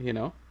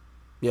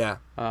 Yeah.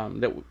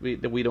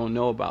 That we don't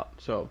know about.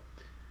 So,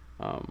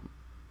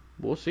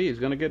 we'll see. It's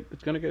gonna get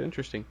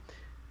interesting.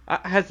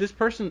 Has this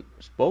person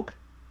spoke?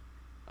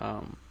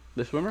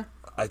 The swimmer?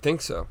 I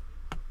think so,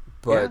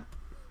 but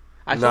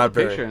I saw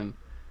the picture and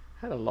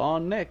had a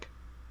long neck.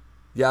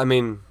 Yeah, I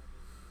mean,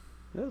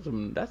 that's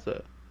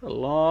a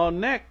long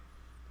neck.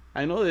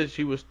 I know that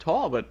she was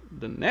tall, but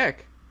the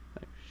neck,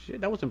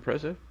 shit, that was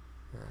impressive.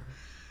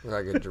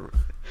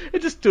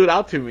 It just stood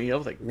out to me. I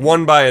was like,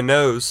 won by a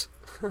nose.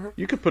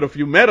 You could put a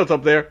few medals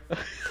up there.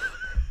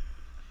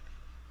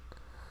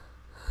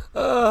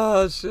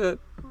 Oh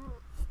shit.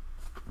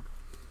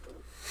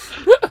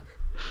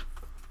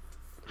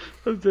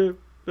 That's it.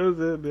 I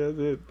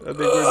think we're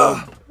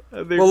done.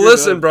 Well,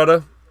 listen,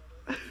 brother.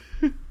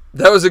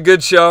 That was a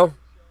good show.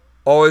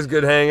 Always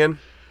good hanging.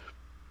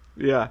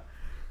 Yeah.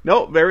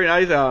 No, very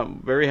nice.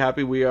 Very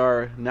happy we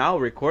are now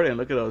recording.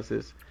 Look at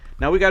us.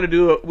 Now we got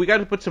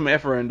to put some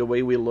effort in the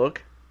way we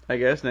look, I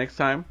guess, next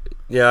time.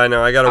 Yeah, I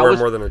know. I got to wear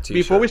more than a t-shirt.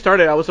 Before we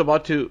started, I was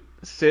about to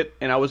sit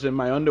and I was in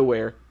my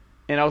underwear,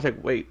 and I was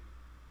like, wait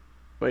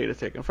a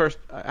second. First,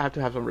 I have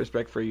to have some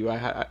respect for you.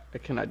 I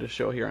cannot just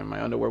show here in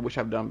my underwear, which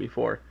I've done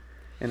before.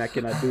 And I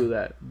cannot do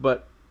that.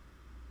 But,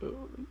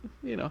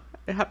 it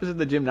happens in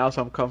the gym now,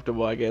 so I'm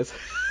comfortable, I guess.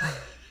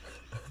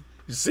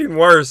 You've seen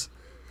worse.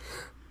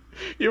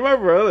 You're my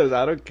brothers.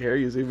 I don't care.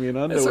 You see me in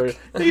underwear.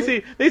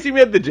 Okay. They see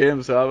me at the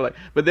gym, so I'm like.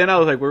 But then I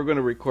was like, we're going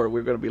to record.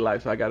 We're going to be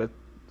live, so I got to,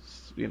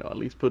 at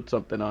least put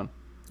something on.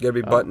 You got to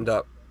be buttoned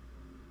up.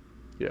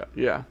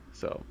 Yeah.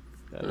 So,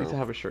 at least I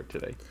have a shirt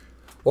today.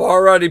 Well,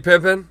 alrighty,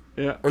 Pippin.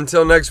 Yeah.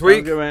 Until next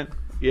week. Sounds good, man.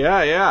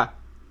 Yeah.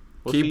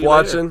 We'll keep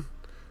watching. Later.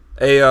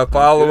 Hey,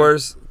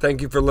 followers,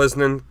 thank you for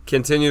listening.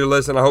 Continue to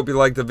listen. I hope you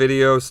like the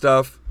video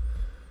stuff.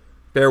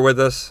 Bear with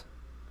us,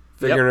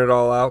 figuring it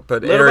all out.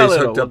 But Aries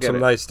hooked up some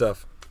nice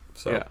stuff.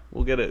 So yeah,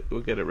 we'll get it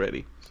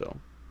ready. So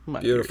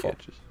beautiful.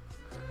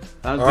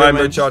 Sounds good,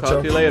 man. Talk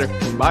to you later.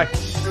 Bye.